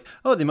I still like,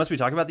 oh, they must be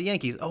talking about the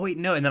Yankees. Oh wait,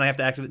 no, and then I have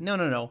to activate.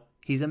 No.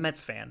 He's a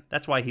Mets fan.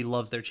 That's why he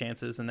loves their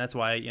chances, and that's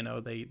why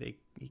he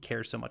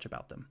cares so much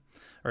about them,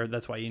 or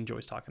that's why he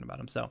enjoys talking about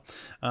them. So,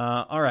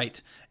 all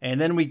right, and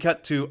then we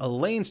cut to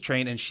Elaine's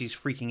train, and she's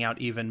freaking out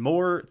even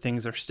more.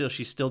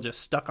 She's still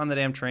just stuck on the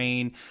damn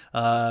train.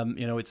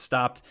 It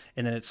stopped,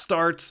 and then it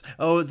starts.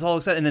 Oh, it's all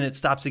excited, and then it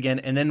stops again,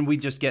 and then we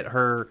just get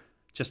her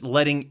just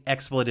letting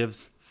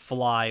expletives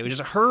fly.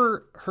 Just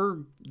her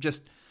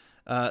just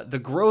the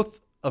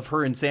growth of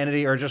her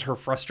insanity, or just her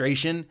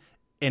frustration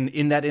and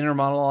in that inner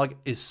monologue,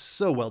 is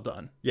so well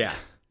done. Yeah,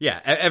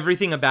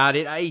 everything about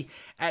it.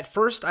 At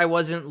first I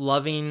wasn't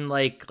loving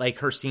like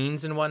her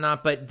scenes and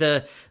whatnot,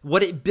 but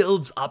what it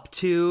builds up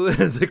to,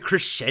 the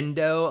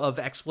crescendo of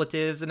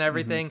expletives and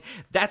everything,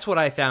 that's what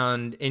I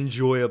found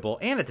enjoyable.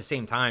 And at the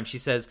same time, she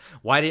says,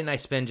 "Why didn't I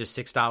spend just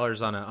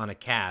 $6 on a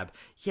cab?"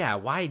 Yeah,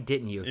 why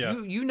didn't you?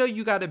 If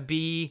you got to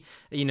be,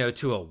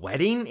 to a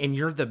wedding and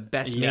you're the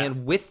best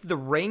man with the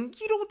ring,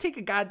 you don't take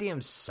a goddamn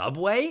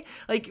subway.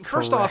 Like,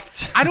 first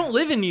off, I don't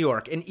live in New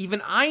York, and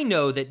even I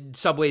know that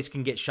subways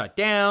can get shut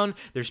down.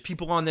 There's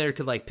people on there who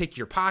could like pick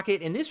your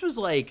pocket, and this was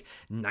like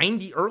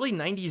early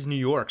 90s New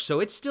York,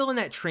 so it's still in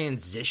that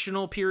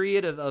transitional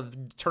period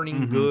of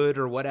turning good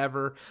or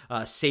whatever,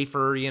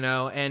 safer,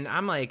 and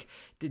I'm like,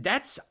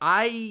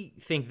 I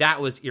think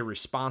that was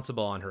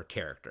irresponsible on her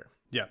character.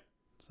 Yeah.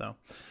 So,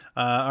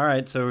 all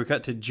right. So we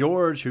cut to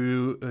George,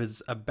 who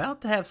is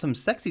about to have some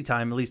sexy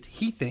time, at least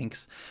he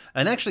thinks.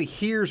 And actually,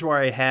 here's where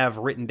I have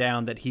written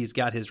down that he's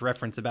got his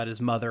reference about his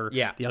mother.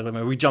 Yeah, the ugly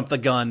mother. We jumped the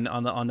gun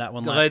on that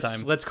one last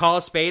time. Let's call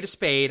a spade a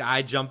spade.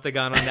 I jumped the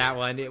gun on that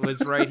one. It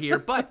was right here.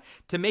 But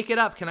to make it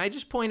up, can I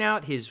just point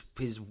out his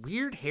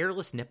weird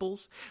hairless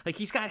nipples? Like,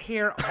 he's got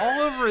hair all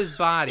over his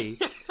body.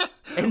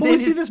 And we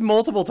see this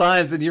multiple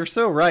times, and you're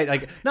so right.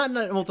 Like, not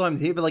multiple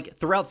times here, but like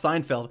throughout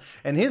Seinfeld,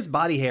 and his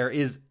body hair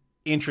is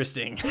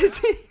interesting.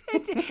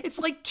 It's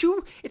like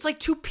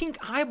two pink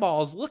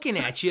eyeballs looking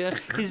at you.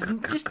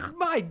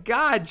 My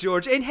God,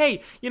 George. And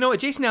hey,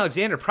 Jason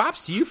Alexander,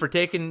 props to you for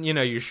taking,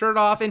 your shirt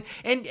off.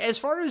 And as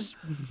far as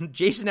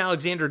Jason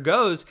Alexander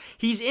goes,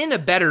 he's in a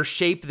better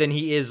shape than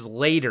he is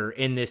later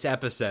in this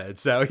episode.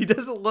 So he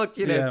doesn't look,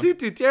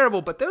 too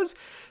terrible. But those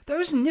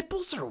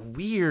nipples are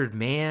weird,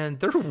 man.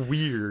 They're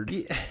weird.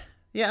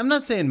 Yeah, I'm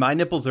not saying my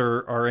nipples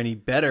are any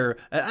better.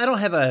 I don't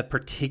have a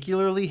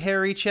particularly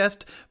hairy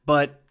chest,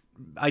 but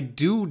I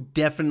do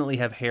definitely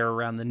have hair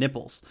around the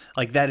nipples.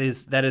 Like that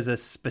is a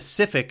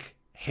specific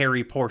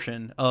hairy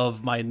portion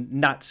of my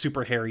not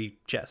super hairy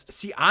chest.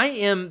 See, I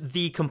am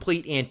the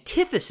complete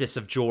antithesis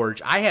of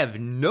George. I have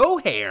no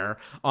hair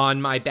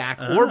on my back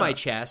or my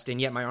chest, and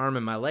yet my arm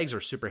and my legs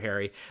are super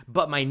hairy.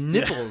 But my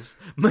nipples,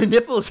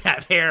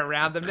 have hair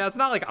around them. Now, it's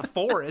not like a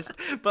forest,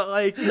 but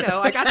like,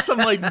 I got some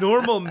like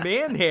normal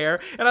man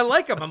hair, and I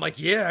like them. I'm like,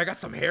 yeah, I got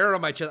some hair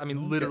on my chest. I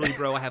mean, literally,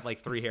 bro, I have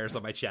like 3 hairs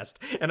on my chest,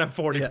 and I'm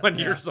 41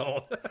 years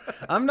old.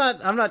 I'm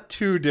not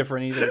too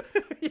different either.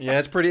 Yeah,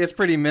 it's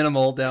pretty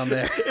minimal down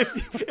there.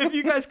 If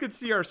you guys could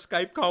see our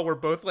Skype call, we're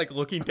both like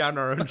looking down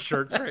our own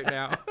shirts right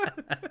now.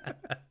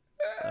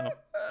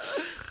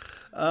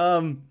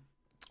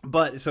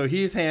 But so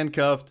he's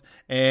handcuffed,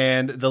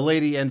 and the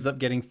lady ends up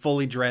getting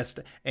fully dressed.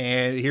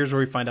 And here's where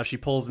we find out she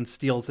pulls and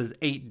steals his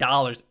 $8.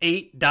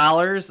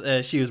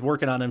 $8. She was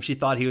working on him. She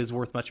thought he was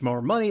worth much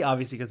more money,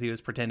 obviously, because he was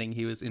pretending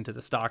he was into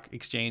the stock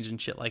exchange and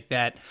shit like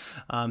that.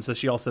 So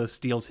she also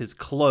steals his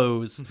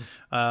clothes,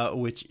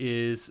 which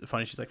is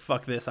funny. She's like,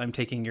 "Fuck this! I'm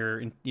taking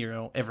your,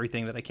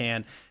 everything that I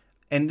can."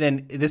 And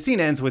then the scene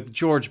ends with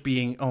George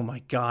being, "Oh my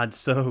God,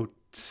 so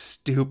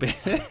stupid,"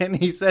 and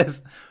he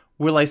says,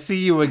 "Will I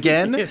see you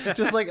again?"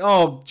 Just like,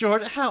 oh,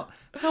 George, how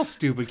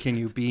stupid can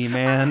you be,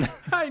 man?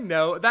 I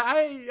know that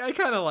I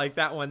kind of like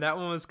that one. That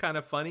one was kind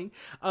of funny.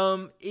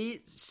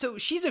 So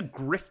she's a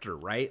grifter,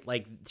 right?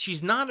 Like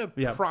she's not a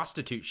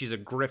prostitute. She's a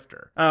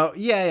grifter. Oh,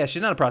 yeah.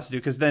 She's not a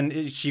prostitute because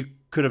then she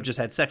could have just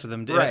had sex with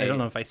him. Right. I don't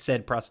know if I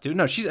said prostitute.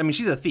 No, she's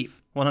a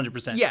thief,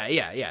 100%.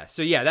 Yeah.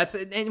 So yeah,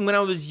 and when I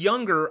was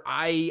younger,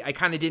 I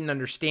kind of didn't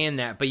understand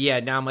that, but yeah,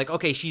 now I'm like,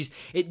 okay, she's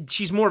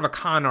more of a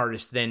con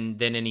artist than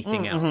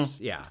anything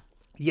else. Yeah.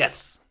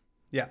 Yes.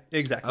 Yeah,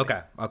 exactly.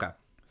 Okay.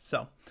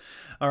 So,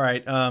 all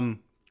right.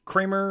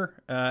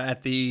 Kramer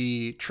at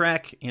the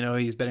track,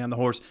 he's betting on the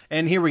horse.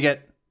 And here we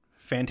get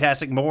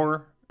fantastic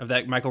more of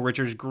that Michael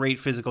Richards' great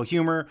physical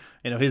humor.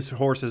 His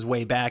horse is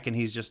way back and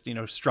he's just,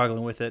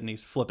 struggling with it and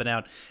he's flipping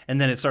out. And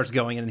then it starts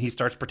going and he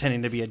starts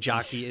pretending to be a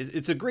jockey.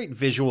 It's a great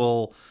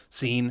visual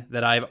scene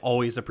that I've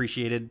always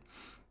appreciated.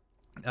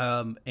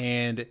 And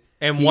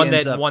one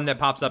that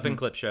pops up in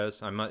clip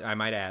shows, I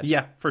might add.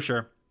 Yeah, for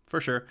sure.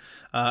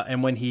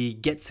 And when he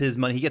gets his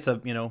money,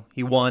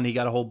 he won, he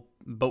got a whole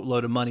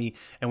boatload of money.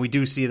 And we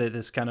do see that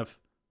this kind of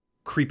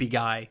creepy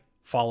guy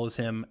follows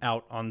him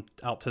out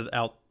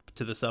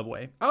to the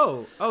subway.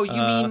 Oh,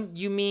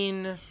 you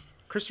mean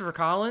Christopher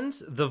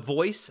Collins, the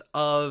voice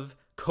of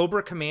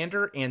Cobra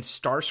Commander and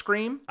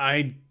Starscream?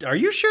 Are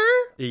you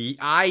sure?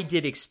 I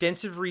did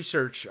extensive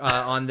research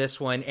on this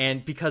one,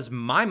 and because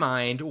my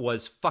mind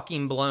was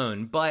fucking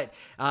blown. But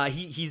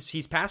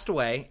he's passed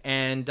away,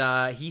 and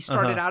he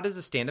started out as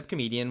a stand-up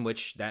comedian,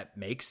 which that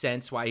makes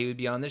sense why he would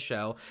be on the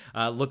show.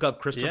 Look up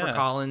Christopher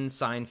Collins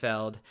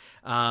Seinfeld,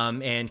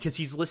 and because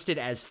he's listed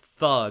as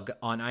Thug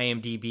on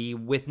IMDb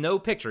with no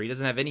picture, he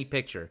doesn't have any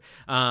picture,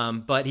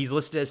 but he's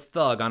listed as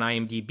Thug on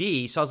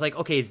IMDb. So I was like,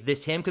 okay, is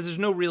this him? Because there's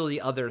no really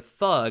other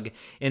Thug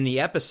in the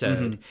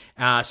episode.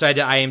 So I had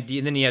to IMDb,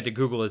 and then you had to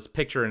Google his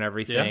picture and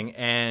everything.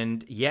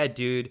 And yeah,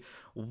 dude,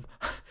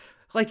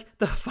 like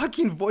the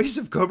fucking voice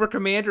of Cobra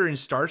Commander and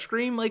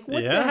Starscream. Like,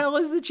 what the hell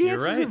is the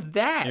chances of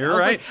that? You're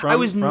right. I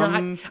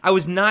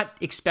was not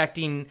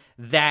expecting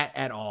that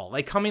at all.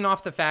 Like coming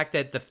off the fact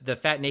that the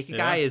fat naked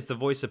guy is the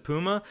voice of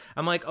Puma,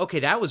 I'm like, okay,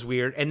 that was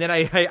weird. And then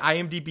I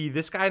IMDb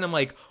this guy, and I'm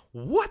like,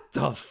 what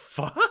the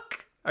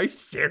fuck? Are you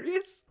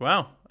serious?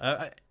 Wow.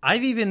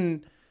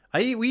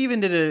 We even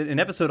did an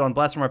episode on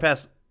Blast from Our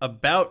Past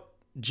about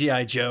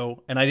G.I.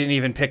 Joe, and I didn't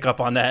even pick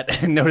up on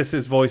that and notice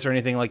his voice or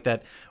anything like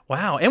that.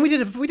 Wow. And we did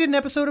an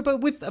episode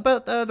about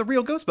the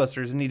real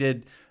Ghostbusters, and he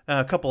did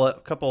a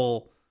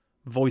couple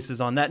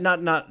voices on that.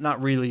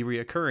 Not really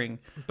reoccurring.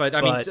 But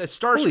I mean,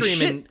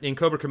 Starscream in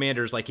Cobra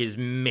Commander is like his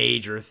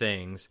major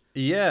things.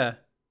 Yeah.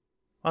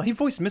 Well, he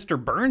voiced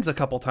Mr. Burns a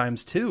couple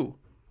times too.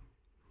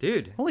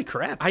 Dude, holy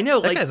crap! I know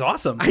that guy's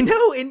awesome. I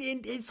know, and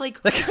it's like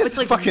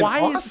why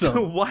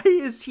awesome. why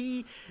is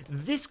he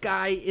this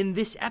guy in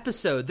this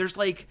episode? There's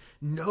like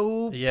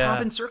no pomp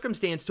and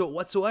circumstance to it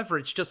whatsoever.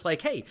 It's just like,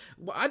 hey,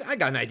 I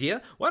got an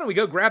idea. Why don't we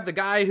go grab the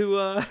guy who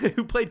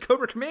played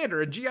Cobra Commander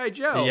and G.I.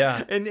 Joe?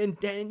 Yeah, and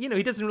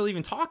he doesn't really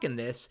even talk in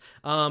this.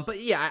 But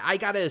yeah, I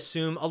gotta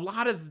assume a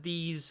lot of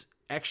these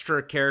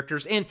extra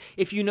characters. And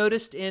if you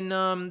noticed in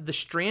the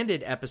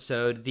Stranded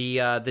episode,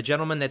 the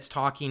gentleman that's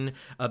talking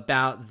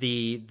about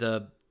the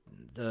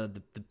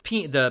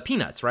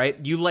peanuts,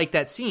 right? You like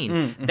that scene.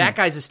 Mm-hmm. That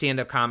guy's a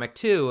stand-up comic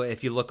too.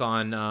 If you look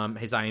on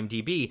his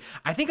IMDb,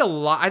 I think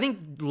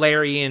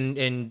Larry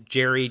and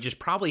Jerry just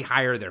probably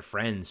hire their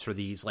friends for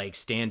these like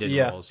stand-in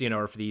roles,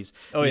 or for these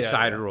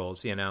side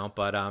roles,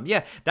 But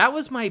that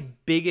was my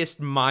biggest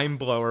mind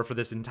blower for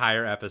this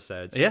entire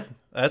episode. So, yeah,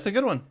 that's a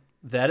good one.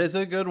 That is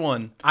a good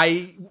one.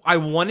 I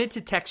wanted to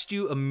text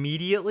you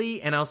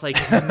immediately, and I was like,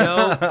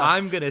 no,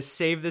 I'm going to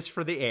save this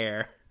for the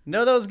air.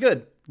 No, that was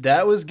good.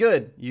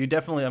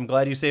 I'm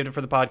glad you saved it for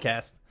the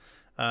podcast.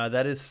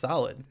 That is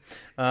solid.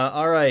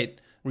 All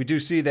right. We do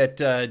see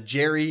that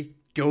Jerry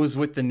goes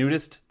with the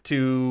nudist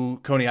to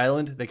Coney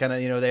Island. They kind of,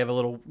 they have a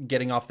little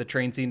getting off the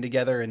train scene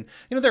together, and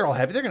they're all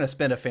happy. They're going to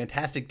spend a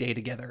fantastic day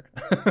together.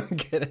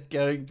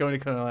 Going to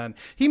Coney Island.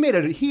 He made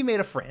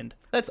a friend.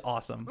 That's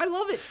awesome. I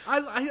love it.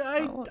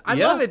 I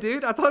love it,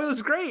 dude. I thought it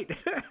was great.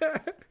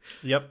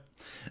 Yep.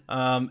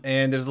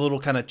 And there's a little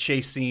kind of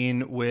chase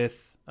scene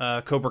with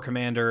Cobra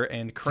Commander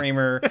and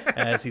Kramer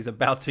as he's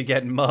about to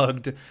get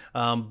mugged.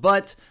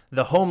 But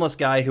the homeless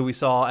guy who we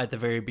saw at the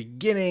very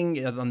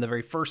beginning, on the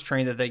very first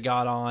train that they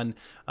got on,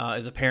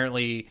 is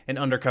apparently an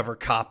undercover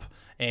cop.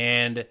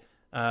 And,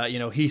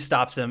 he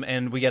stops him,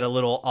 and we get a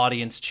little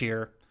audience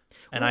cheer.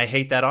 And I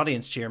hate that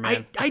audience cheer,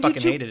 man. I do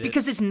fucking too, hated it.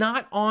 because it's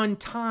not on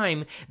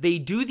time. They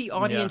do the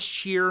audience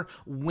cheer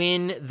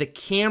when the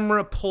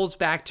camera pulls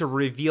back to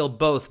reveal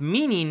both,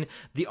 meaning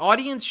the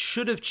audience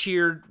should have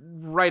cheered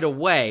right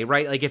away,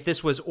 right? Like if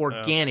this was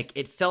organic,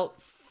 it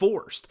felt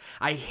forced.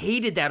 I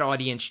hated that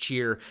audience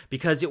cheer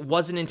because it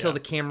wasn't until the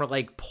camera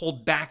like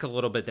pulled back a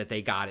little bit that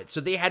they got it. So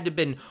they had to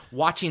been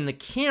watching the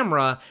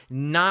camera,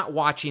 not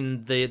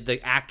watching the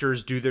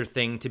actors do their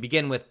thing to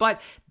begin with. But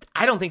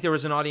I don't think there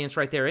was an audience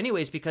right there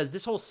anyways, because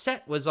this whole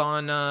set was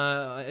on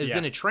it was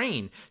in a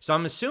train. So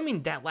I'm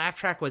assuming that laugh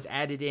track was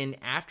added in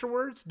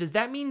afterwards. Does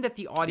that mean that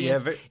the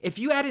audience, if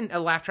you add in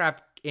a laugh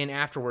track in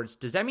afterwards,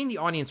 does that mean the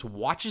audience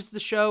watches the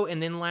show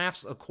and then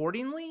laughs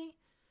accordingly?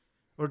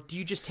 Or do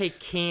you just take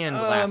canned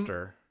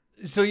laughter?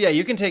 So yeah,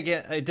 you can take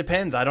it. It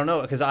depends. I don't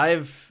know, because I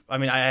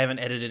haven't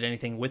edited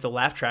anything with a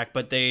laugh track,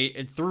 but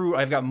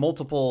I've got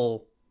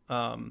multiple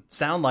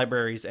sound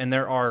libraries, and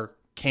there are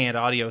canned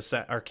audio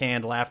or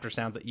canned laughter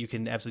sounds that you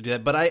can absolutely do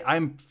that. But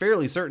I'm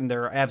fairly certain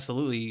there are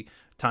absolutely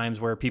times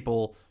where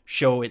people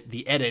show it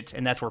the edit,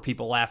 and that's where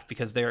people laugh,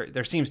 because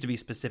there seems to be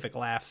specific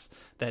laughs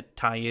that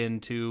tie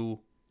into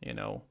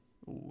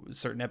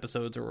certain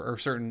episodes or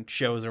certain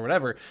shows or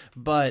whatever.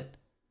 But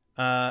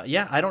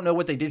I don't know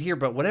what they did here,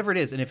 but whatever it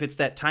is, and if it's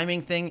that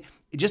timing thing,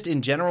 just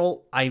in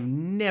general, I've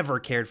never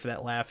cared for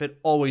that laugh. It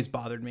always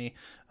bothered me,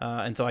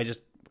 and so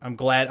I'm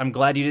glad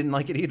you didn't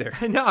like it either.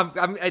 No,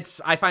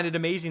 I find it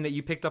amazing that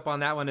you picked up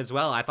on that one as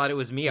well. I thought it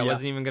was me. I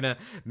wasn't even gonna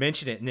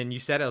mention it, and then you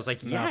said it. I was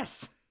like,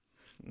 yes.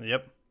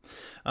 Yep.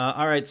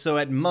 All right, so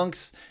at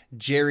Monk's,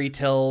 Jerry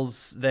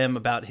tells them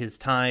about his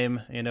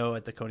time,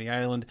 at the Coney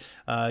Island.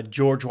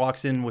 George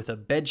walks in with a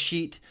bed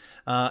sheet,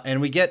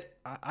 and we get,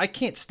 I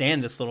can't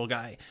stand this little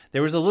guy.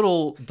 There was a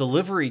little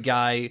delivery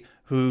guy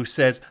who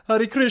says,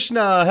 Hare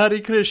Krishna,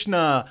 Hare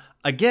Krishna.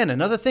 Again,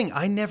 another thing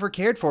I never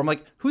cared for. I'm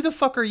like, who the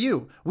fuck are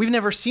you? We've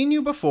never seen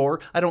you before.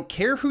 I don't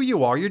care who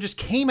you are. You just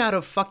came out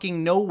of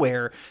fucking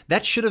nowhere.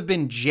 That should have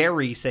been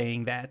Jerry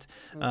saying that,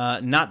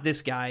 not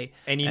this guy.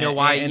 And you know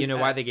why?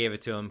 Why they gave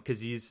it to him?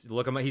 Because he's in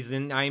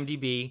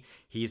IMDb.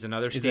 He's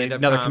another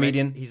stand-up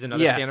comedian. He's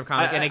another stand-up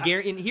comic. And I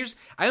guarantee.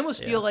 I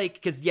almost feel like,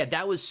 because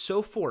that was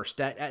so forced.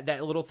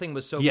 That little thing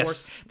was so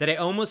forced that I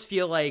almost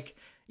feel like.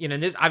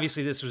 And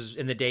this was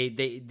in the day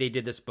they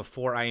did this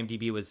before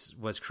IMDb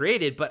was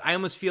created, but I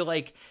almost feel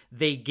like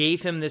they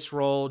gave him this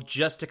role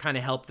just to kind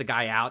of help the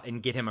guy out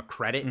and get him a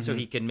credit, so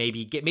he can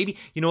maybe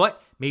you know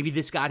what? Maybe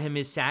this got him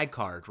his SAG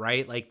card,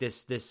 right? Like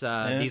these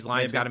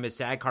lines got him his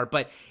SAG card,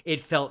 but it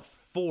felt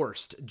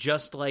forced,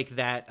 just like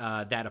that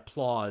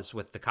applause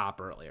with the cop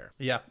earlier.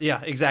 Yeah,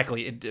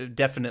 exactly. It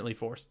definitely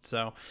forced.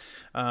 So,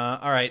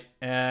 all right,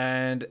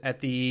 and at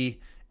the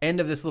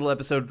end of this little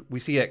episode, we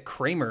see that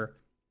Kramer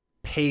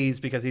pays,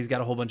 because he's got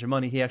a whole bunch of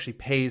money. He actually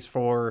pays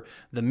for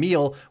the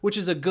meal, which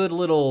is a good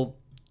little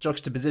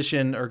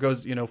juxtaposition, or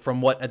goes,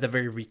 from what at the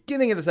very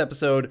beginning of this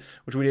episode,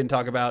 which we didn't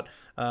talk about,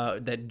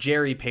 that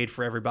Jerry paid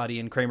for everybody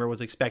and Kramer was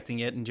expecting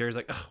it, and Jerry's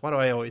like, why do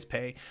I always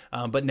pay?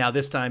 But now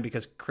this time,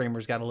 because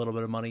Kramer's got a little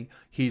bit of money,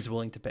 he's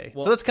willing to pay.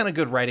 So that's kind of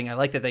good writing. I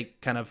like that they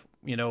kind of,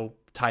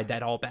 tied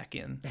that all back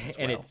in as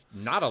and well. It's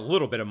not a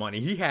little bit of money.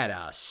 He had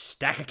a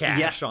stack of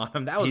cash on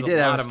him. That was a did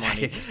lot have of a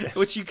money,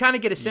 which you kind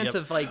of get a sense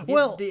of, like,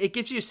 it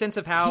gives you a sense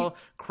of how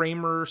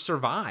Kramer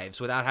survives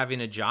without having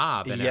a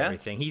job and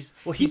everything.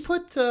 He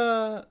put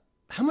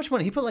how much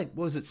money? He put, like,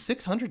 what was it,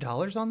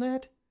 $600 on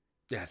that?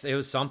 Yeah, it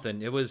was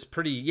something. It was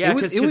pretty. Yeah, it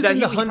was in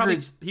the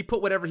hundreds. He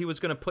put whatever he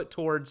was going to put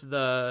towards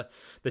the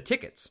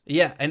tickets.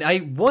 Yeah, and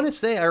I want to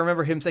say I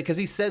remember him say, because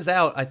he says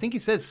I think he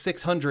says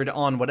 600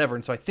 on whatever,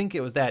 and so I think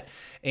it was that.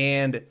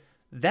 And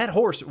that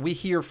horse we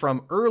hear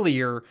from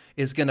earlier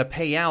is going to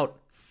pay out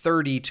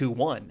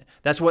 30-1.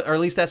 That's what, or at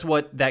least that's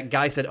what that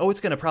guy said. Oh,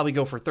 it's going to probably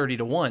go for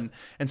 30-1,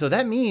 and so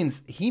that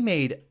means he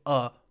made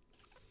a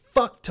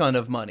fuck ton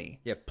of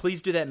money. Yeah,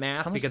 please do that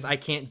math, because I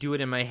can't do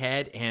it in my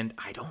head, and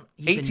I don't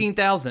even...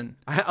 18,000.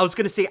 I was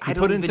going to say, I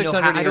don't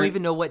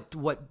even know what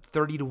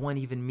 30-1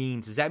 even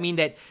means. Does that mean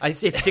that it's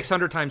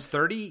 600 times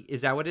 30?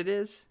 Is that what it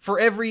is? For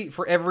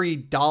every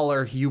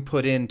dollar you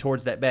put in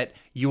towards that bet,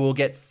 you will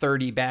get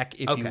 30 back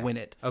if you win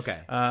it. Okay.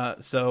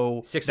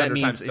 So 600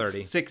 times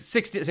 30.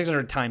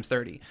 600 times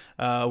 30,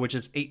 which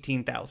is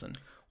 18,000.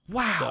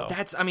 Wow,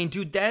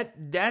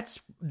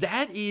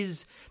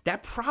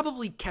 that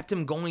probably kept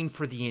him going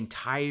for the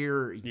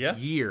entire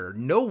year.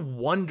 No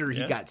wonder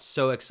he got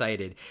so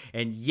excited.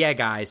 And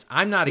guys,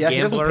 I'm not a gambler.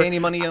 He doesn't pay any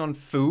money on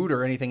food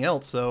or anything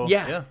else. So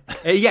yeah,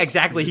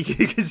 exactly,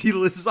 because he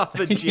lives off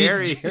of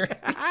Jerry.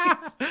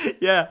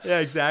 yeah,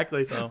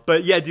 exactly. So.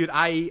 But yeah, dude,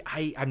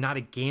 I'm not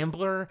a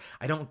gambler.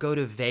 I don't go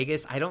to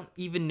Vegas. I don't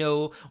even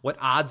know what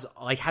odds,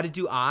 like how to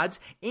do odds.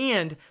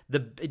 And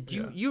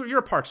you're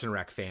a Parks and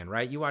Rec fan,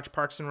 right? You watch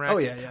Parks and Rec? Oh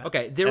yeah.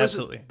 Okay, there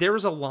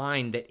was a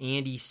line that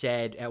Andy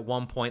said at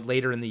one point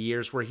later in the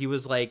years where he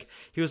was like,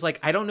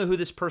 I don't know who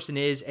this person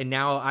is, and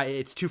now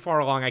it's too far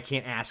along, I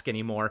can't ask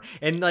anymore.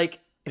 And like,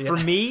 For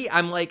me,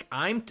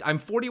 I'm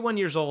 41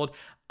 years old.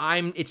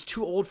 It's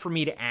too old for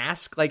me to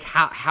ask like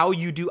how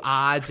you do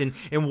odds and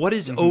what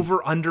does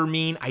over under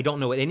mean. I don't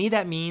know what any of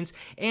that means.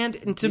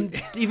 And to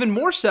even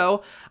more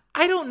so,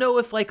 I don't know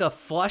if like a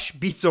flush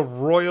beats a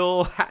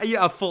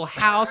full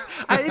house.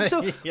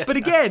 But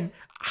again,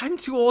 I'm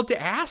too old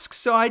to ask,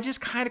 so I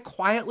just kind of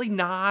quietly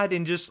nod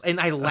and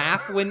I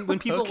laugh when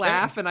people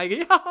laugh, and I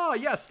go, oh,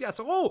 yes.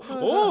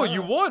 Oh,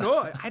 you won.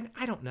 Oh,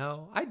 I don't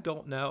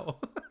know.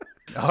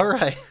 All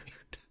right.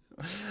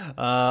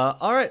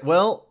 All right.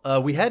 Well,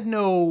 we had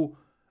no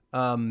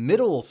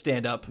middle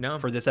stand-up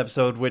for this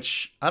episode,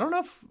 which I don't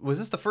know was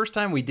this the first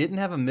time we didn't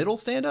have a middle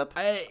stand-up?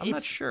 I'm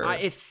not sure.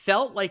 It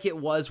felt like it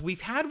was.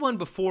 We've had one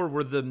before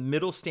where the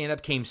middle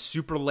stand-up came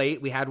super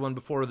late. We had one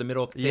before where the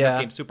middle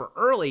stand-up came super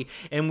early,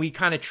 and we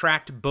kind of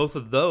tracked both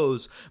of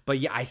those. But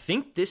yeah, I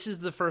think this is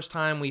the first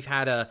time we've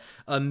had a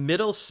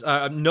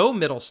no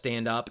middle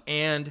stand-up,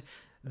 and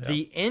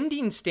the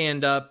ending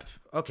stand-up.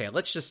 Okay,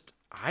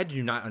 I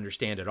do not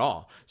understand at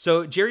all.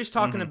 So Jerry's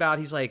talking about,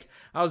 he's like,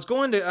 I was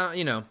going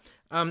to,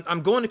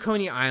 I'm going to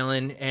Coney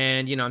Island,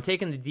 and, I'm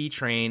taking the D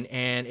train,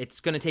 and it's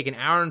going to take an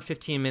hour and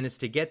 15 minutes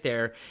to get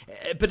there.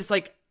 But it's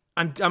like,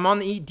 I'm on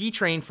the D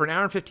train for an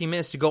hour and 15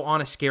 minutes to go on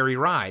a scary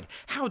ride.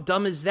 How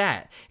dumb is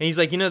that? And he's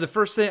like, the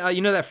first thing,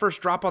 that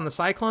first drop on the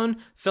Cyclone,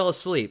 fell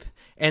asleep.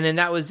 And then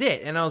that was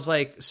it. And I was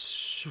like,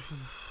 so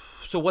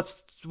what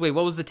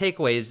was the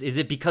takeaway? Is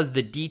it because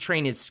the D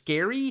train is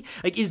scary?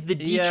 Like, is the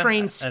D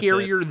train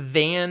scarier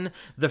than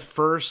the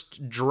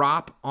first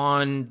drop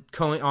on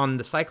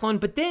the Cyclone?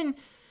 But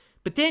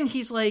then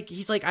he's like,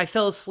 I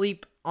fell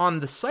asleep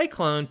on the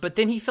Cyclone, but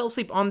then he fell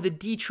asleep on the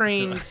D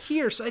train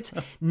here. So it's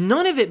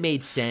none of it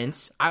made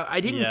sense. I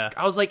didn't. Yeah.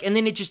 I was like, and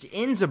then it just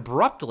ends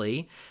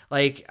abruptly.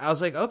 Like, I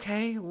was like,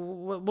 okay,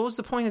 what was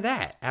the point of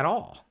that at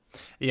all?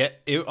 Yeah,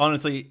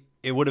 honestly,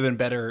 it would have been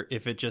better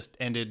if it just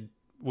ended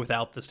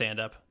without the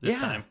stand-up this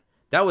time.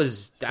 That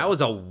was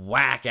a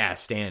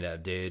whack-ass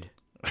stand-up, dude.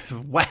 It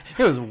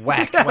was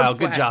whack. Wow,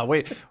 good job.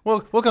 Wait,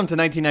 well, welcome to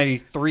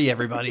 1993,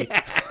 everybody.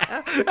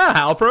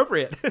 How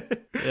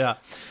appropriate. Yeah.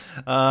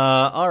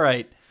 All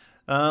right.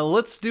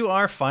 Let's do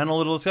our final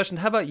little discussion.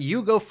 How about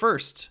you go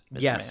first,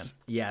 Mr. Man?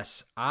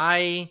 Yes.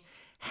 I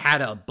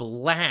had a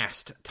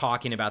blast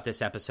talking about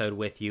this episode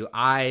with you.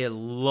 I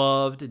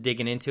loved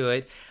digging into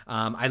it.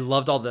 I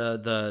loved all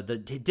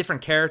the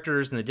different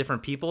characters and the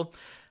different people.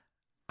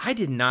 I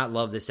did not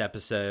love this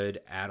episode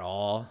at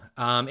all.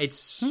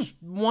 It's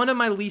one of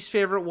my least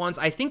favorite ones.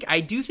 I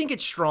do think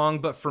it's strong,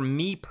 but for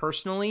me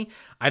personally,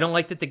 I don't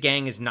like that the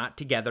gang is not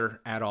together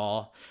at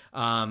all.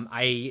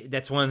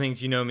 That's one of the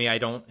things, me, I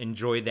don't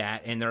enjoy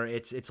that. And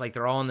it's like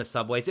they're all in the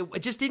subways.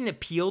 It just didn't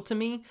appeal to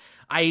me.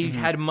 I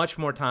had much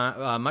more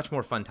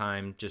fun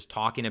time just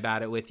talking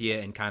about it with you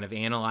and kind of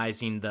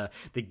analyzing the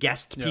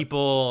guest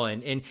people.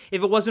 And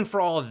if it wasn't for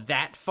all of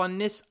that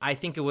funness, I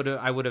think I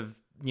would have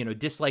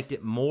disliked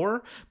it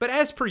more. But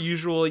as per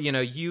usual,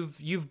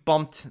 you've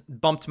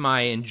bumped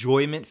my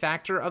enjoyment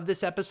factor of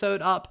this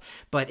episode up,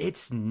 but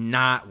it's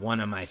not one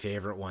of my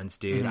favorite ones,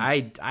 dude.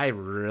 I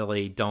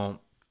really don't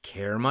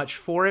care much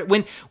for it.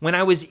 When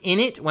I was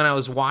in it, when I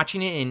was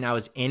watching it and I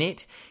was in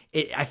it,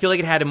 I feel like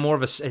it had it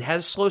has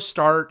a slow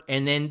start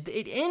and then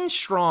it ends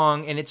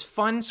strong, and it's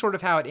fun sort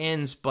of how it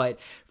ends, but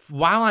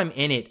while I'm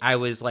in it, I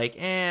was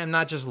like, I'm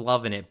not just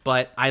loving it,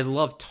 but I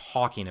love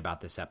talking about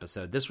this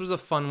episode. This was a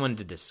fun one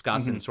to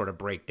discuss and sort of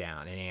break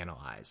down and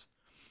analyze.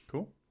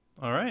 Cool.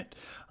 All right.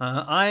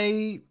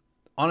 I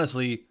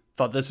honestly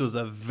thought this was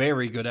a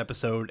very good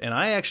episode, and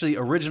I actually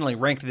originally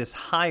ranked this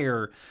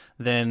higher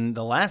than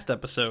the last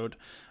episode.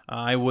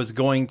 I was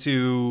going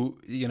to,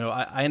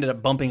 I ended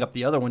up bumping up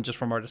the other one just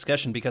from our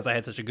discussion because I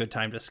had such a good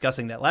time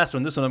discussing that last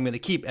one. This one I'm going to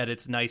keep at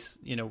its nice,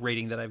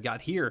 rating that I've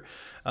got here.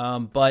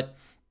 But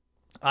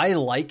I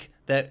like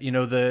that,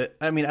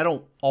 I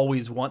don't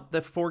always want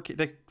the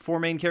four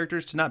main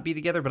characters to not be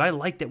together, but I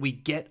like that we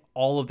get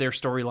all of their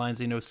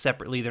storylines,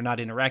 separately. They're not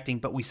interacting,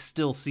 but we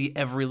still see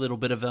every little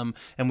bit of them,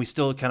 and we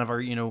still kind of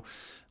are,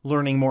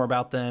 learning more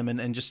about them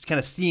and just kind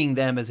of seeing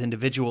them as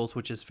individuals,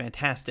 which is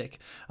fantastic.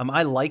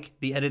 I like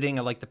the editing.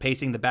 I like the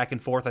pacing, the back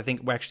and forth. I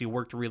think actually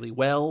worked really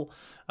well.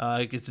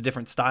 It's a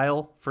different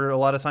style for a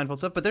lot of Seinfeld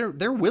stuff, but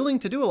they're willing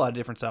to do a lot of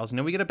different styles.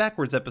 We get a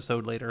backwards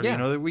episode later.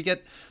 Yeah. We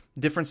get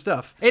different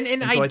stuff. And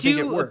so I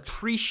do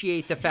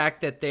appreciate the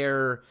fact that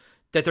they're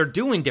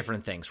doing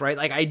different things, right?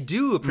 Like, I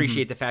do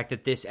appreciate the fact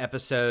that this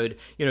episode,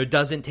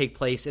 doesn't take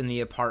place in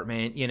the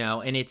apartment,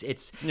 and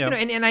it's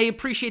and I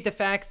appreciate the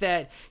fact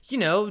that,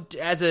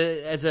 as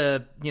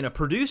a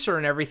producer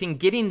and everything,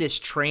 getting this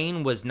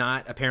train was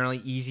not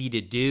apparently easy to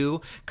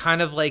do.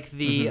 Kind of like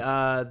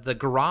the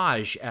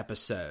Garage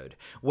episode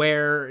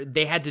where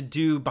they had to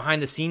do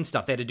behind the scenes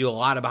stuff. They had to do a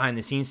lot of behind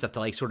the scenes stuff to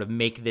like sort of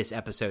make this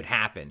episode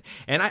happen.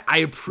 And I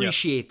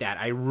appreciate that.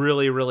 I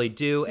really, really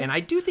do. And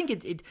I do think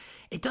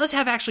it does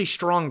have actually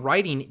strong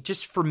writing.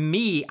 Just for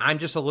me, I'm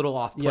just a little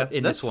off put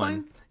in this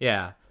one. Fine.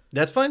 Yeah.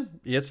 That's fine.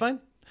 Yeah, it's fine.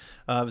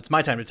 It's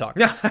my time to talk.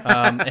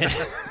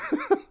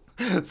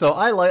 So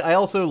I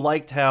also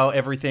liked how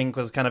everything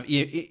was kind of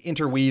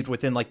interweaved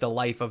within like the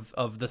life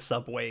of the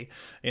subway,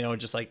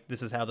 just like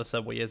this is how the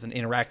subway is and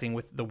interacting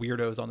with the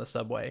weirdos on the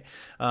subway.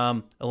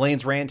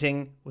 Elaine's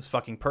ranting was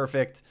fucking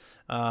perfect.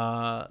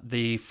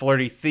 The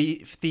flirty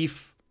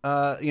thief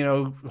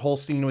whole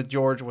scene with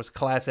George was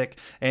classic,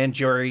 and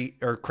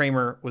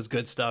Kramer was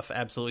good stuff,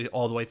 absolutely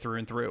all the way through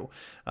and through.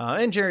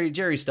 And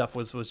Jerry's stuff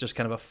was just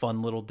kind of a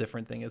fun little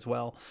different thing as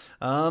well.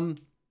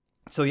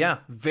 So yeah,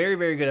 very,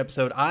 very good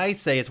episode. I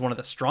say it's one of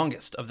the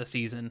strongest of the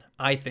season,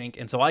 I think.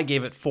 And so I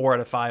gave it 4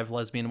 out of 5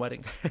 lesbian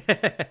weddings.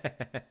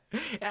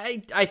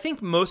 I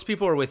think most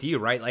people are with you,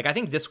 right? Like, I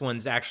think this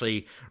one's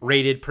actually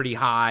rated pretty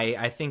high.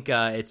 I think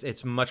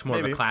it's much more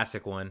of a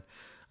classic one.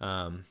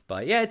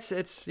 But yeah,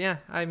 it's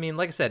I mean,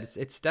 like I said,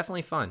 it's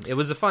definitely fun. It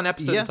was a fun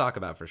episode to talk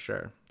about for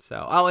sure.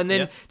 So, and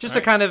then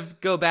to kind of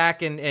go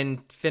back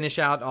and finish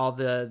out all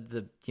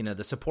the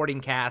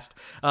supporting cast.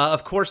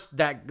 Of course,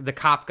 the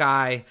cop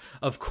guy,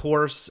 of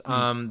course,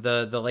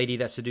 the lady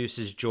that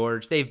seduces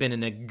George. They've been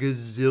in a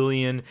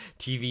gazillion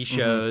TV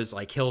shows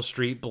like Hill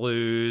Street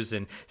Blues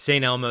and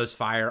St. Elmo's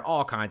Fire,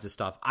 all kinds of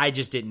stuff. I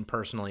just didn't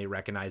personally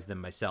recognize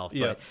them myself,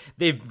 but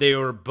they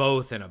were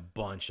both in a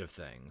bunch of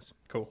things.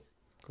 Cool.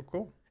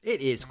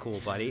 It is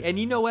cool, buddy. And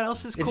you know what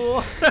else is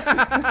cool?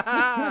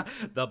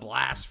 The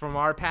Blast from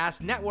Our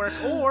Past Network,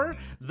 or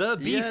the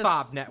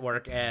BFOP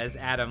Network, as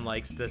Adam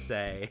likes to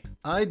say.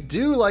 I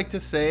do like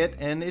to say it,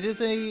 and it is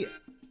a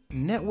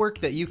network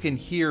that you can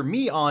hear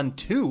me on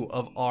 2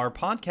 of our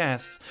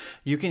podcasts.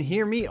 You can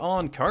hear me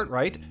on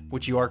Cartwright,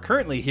 which you are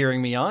currently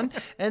hearing me on,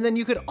 and then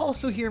you could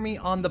also hear me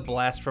on the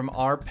Blast from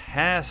Our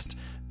Past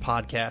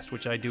podcast,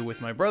 which I do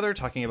with my brother,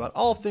 talking about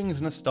all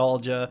things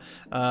nostalgia,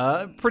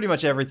 pretty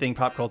much everything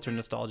pop culture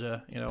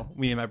nostalgia.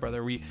 Me and my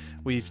brother, we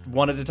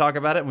wanted to talk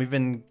about it,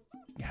 and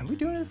have we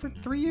doing it for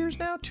 3 years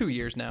now? 2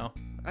 years now?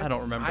 I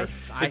don't remember.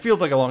 It feels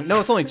like a long... No,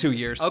 it's only 2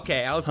 years.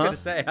 Okay, I was going to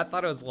say, I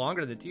thought it was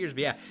longer than 2 years,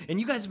 but yeah. And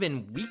you guys have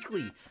been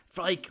weekly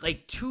for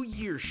like 2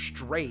 years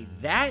straight.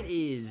 That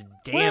is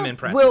damn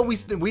impressive. Well,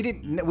 we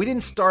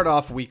didn't start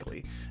off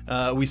weekly.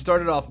 We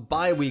started off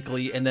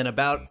bi-weekly, and then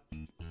about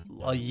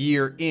a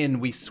year in,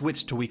 we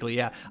switched to weekly.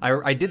 Yeah,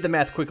 I did the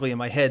math quickly in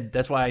my head.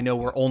 That's why I know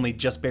we're only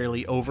just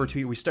barely over 2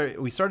 years.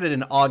 We started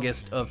in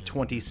August of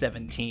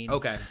 2017.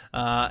 Okay.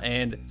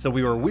 And so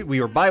we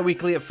were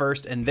bi-weekly at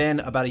first, and then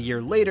about a year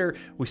later,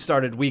 we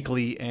started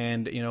weekly,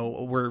 and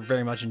we're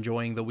very much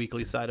enjoying the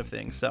weekly side of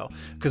things. So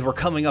because we're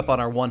coming up on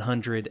our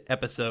 100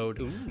 episode.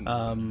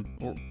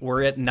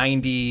 We're at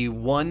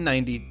 91,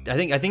 90.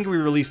 I think we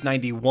released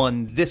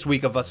 91 this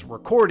week of us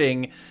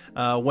recording.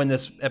 When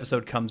this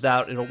episode comes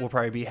out, we'll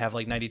probably have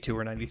like 92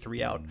 or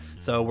 93 out.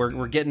 So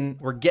we're getting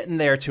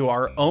there to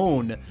our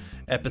own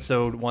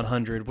episode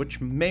 100, which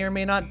may or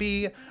may not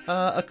be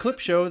a clip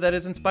show that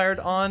is inspired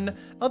on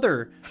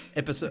other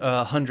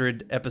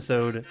 100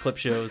 episode clip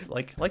shows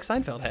like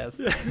Seinfeld has.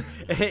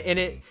 And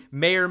it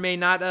may or may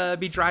not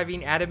be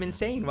driving Adam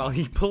insane while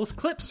he pulls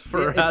clips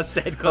for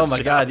said clip Oh my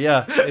show. God,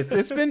 yeah.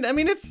 It's been, I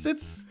mean, it's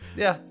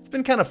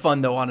been kind of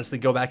fun, though, honestly,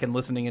 go back and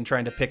listening and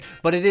trying to pick.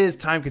 But it is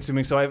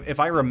time-consuming, so if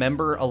I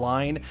remember a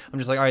line, I'm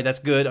just like, all right, that's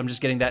good. I'm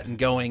just getting that and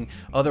going.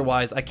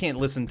 Otherwise, I can't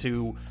listen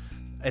to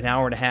an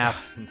hour and a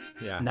half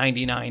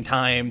 99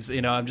 times.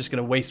 I'm just going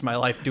to waste my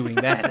life doing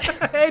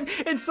that.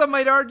 and some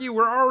might argue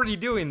we're already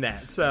doing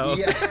that, so...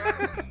 Yeah.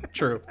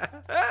 True.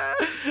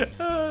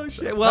 Oh,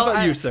 shit. Well, how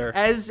about you, sir?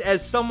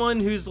 As someone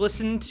who's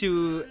listened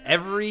to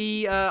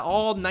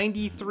all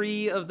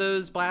 93 of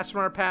those Blast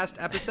from Our Past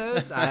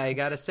episodes, I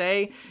gotta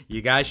say,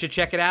 you guys should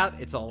check it out.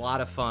 It's a lot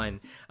of fun.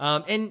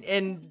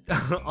 And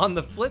on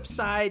the flip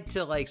side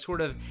to like sort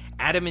of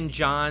Adam and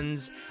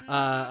John's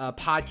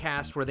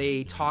podcast where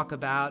they talk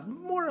about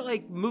more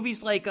like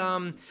movies like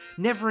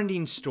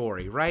Neverending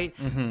Story, right?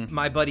 Mm-hmm.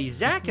 My buddy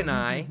Zach and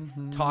I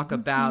talk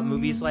about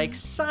movies like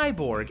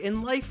Cyborg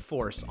and Life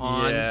Force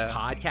on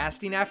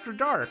Podcasting After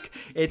Dark.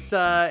 It's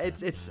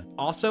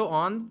also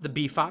on the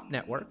BFOP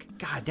network.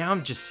 God, now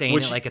I'm just saying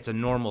it like it's a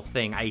normal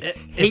thing.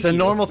 It's a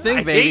normal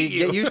thing, baby.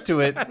 Get used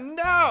to it.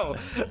 No.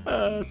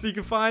 So you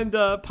can find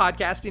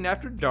Podcasting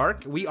After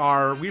Dark.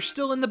 We're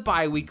still in the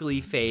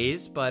bi-weekly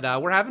phase, but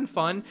we're having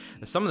fun.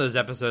 Some of those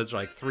episodes are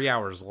like 3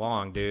 hours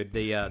long, dude.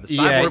 The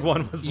Cyborg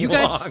one was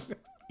long.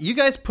 You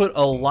guys put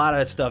a lot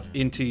of stuff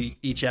into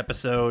each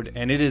episode,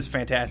 and it is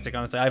fantastic,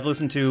 honestly. I've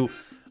listened to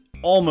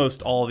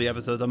almost all of the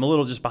episodes. I'm a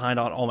little just behind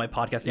on all my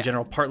podcasts in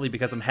general, partly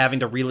because I'm having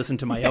to re-listen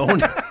to my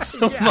own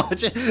so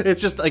much. It's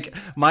just like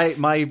my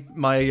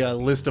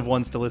list of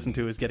ones to listen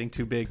to is getting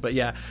too big. But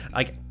yeah,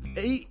 like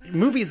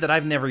movies that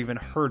I've never even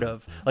heard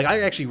of. Like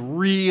I actually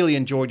really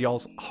enjoyed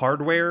y'all's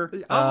Hardware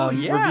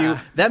review.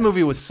 That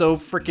movie was so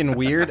freaking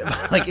weird.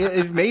 Like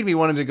it made me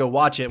wanted to go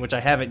watch it, which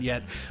I haven't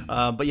yet.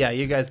 But yeah,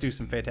 you guys do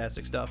some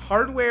fantastic stuff.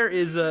 Hardware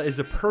is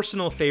a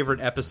personal favorite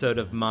episode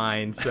of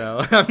mine, so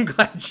I'm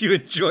glad you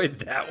enjoyed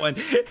that one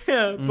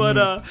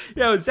fun.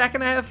 But Zach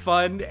and I have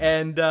fun,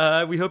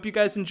 and we hope you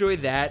guys enjoy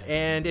that.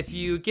 And if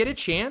you get a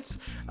chance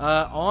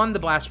on the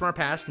Blast from Our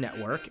Past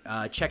network,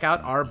 check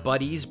out our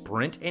buddies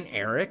Brent and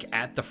Eric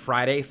at the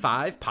Friday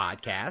 5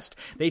 podcast.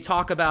 They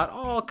talk about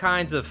all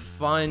kinds of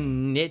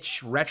fun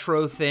niche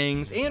retro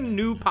things and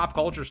new pop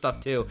culture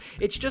stuff too.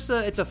 It's just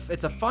it's a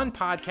fun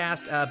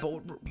podcast, but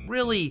what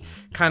really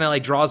kind of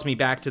like draws me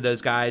back to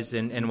those guys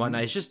and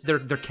whatnot. It's just their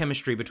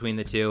chemistry between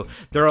the two.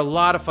 They're a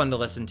lot of fun to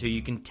listen to.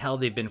 You can tell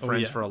they've been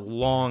friends for a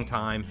long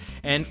time.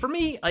 And for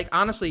me, like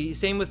honestly,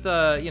 same with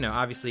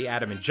obviously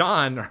Adam and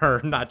John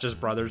are not just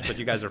brothers, but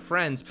you guys are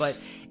friends. But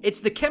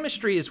it's the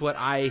chemistry is what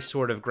I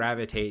sort of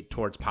gravitate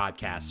towards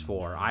podcasts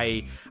for.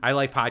 I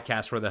like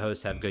podcasts where the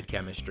hosts have good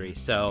chemistry.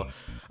 So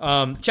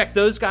check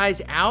those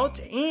guys out,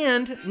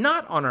 and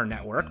not on our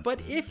network, but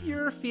if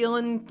you're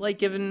feeling like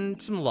giving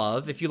some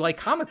love, if you like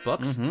comic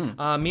books,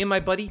 me and my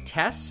buddy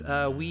Tess,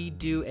 we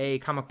do a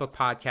comic book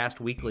podcast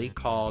weekly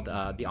called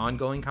the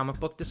Ongoing Comic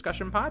Book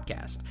Discussion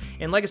Podcast.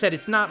 And like I said,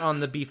 it's not on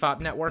the BFOP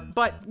network,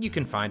 but you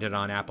can find it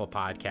on Apple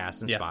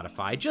Podcasts and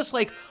Spotify, just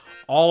like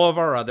all of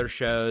our other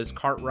shows,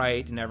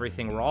 Cartwright and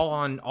everything. We're all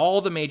on all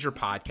the major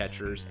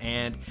podcatchers.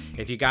 And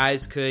if you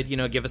guys could,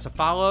 give us a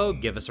follow,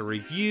 give us a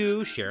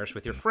review, share us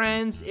with your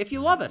friends if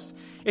you love us.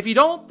 If you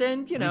don't,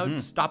 then,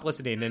 stop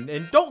listening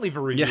and don't leave a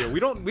review. Yeah. We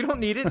don't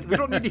need it. We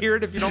don't need to hear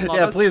it if you don't love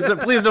us.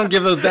 Please don't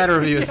give those bad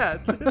reviews.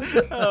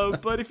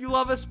 But if you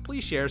love us,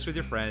 please share us with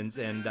your friends.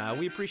 And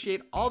we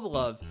appreciate all the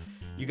love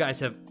you guys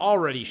have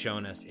already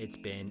shown us. It's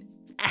been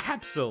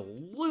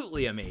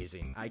absolutely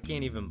amazing. I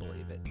can't even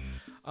believe it.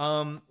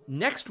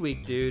 Next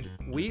week, dude,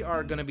 we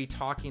are going to be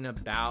talking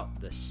about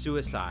The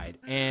Suicide,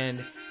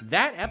 and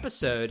that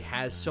episode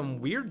has some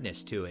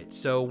weirdness to it.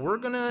 So we're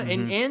going to,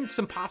 and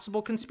some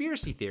possible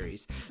conspiracy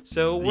theories.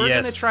 So we're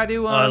going to try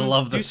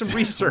to do some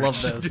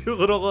research, do a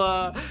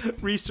little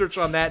research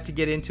on that to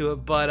get into it.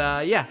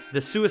 But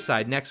The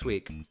Suicide next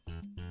week.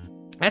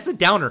 That's a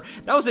downer.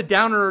 That was a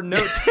downer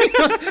note.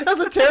 That was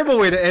a terrible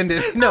way to end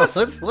it. No,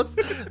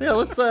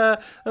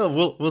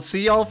 we'll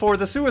see y'all for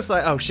The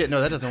Suicide. Oh shit,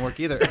 no, that doesn't work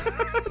either.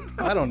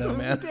 I don't know,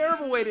 man. A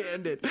terrible way to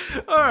end it.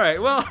 All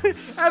right, well,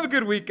 have a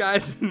good week,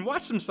 guys, and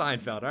watch some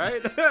Seinfeld, all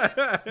right?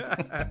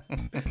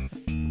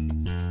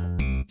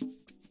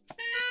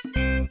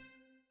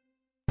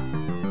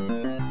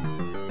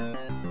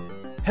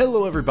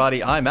 Hello,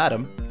 everybody. I'm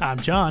Adam. I'm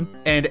John.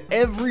 And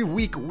every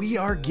week we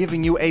are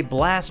giving you a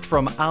blast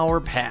from our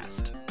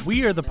past.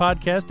 We are the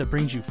podcast that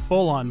brings you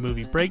full-on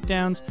movie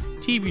breakdowns,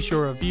 TV show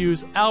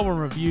reviews, album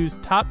reviews,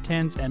 top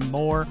 10s, and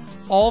more,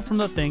 all from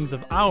the things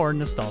of our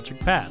nostalgic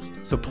past.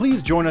 So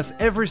please join us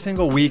every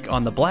single week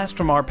on the Blast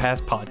from Our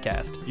Past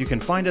podcast. You can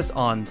find us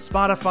on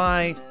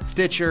Spotify,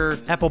 Stitcher,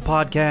 Apple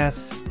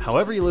Podcasts.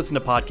 However you listen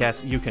to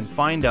podcasts, you can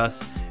find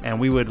us, and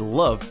we would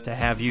love to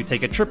have you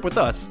take a trip with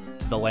us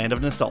to the land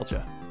of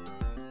nostalgia.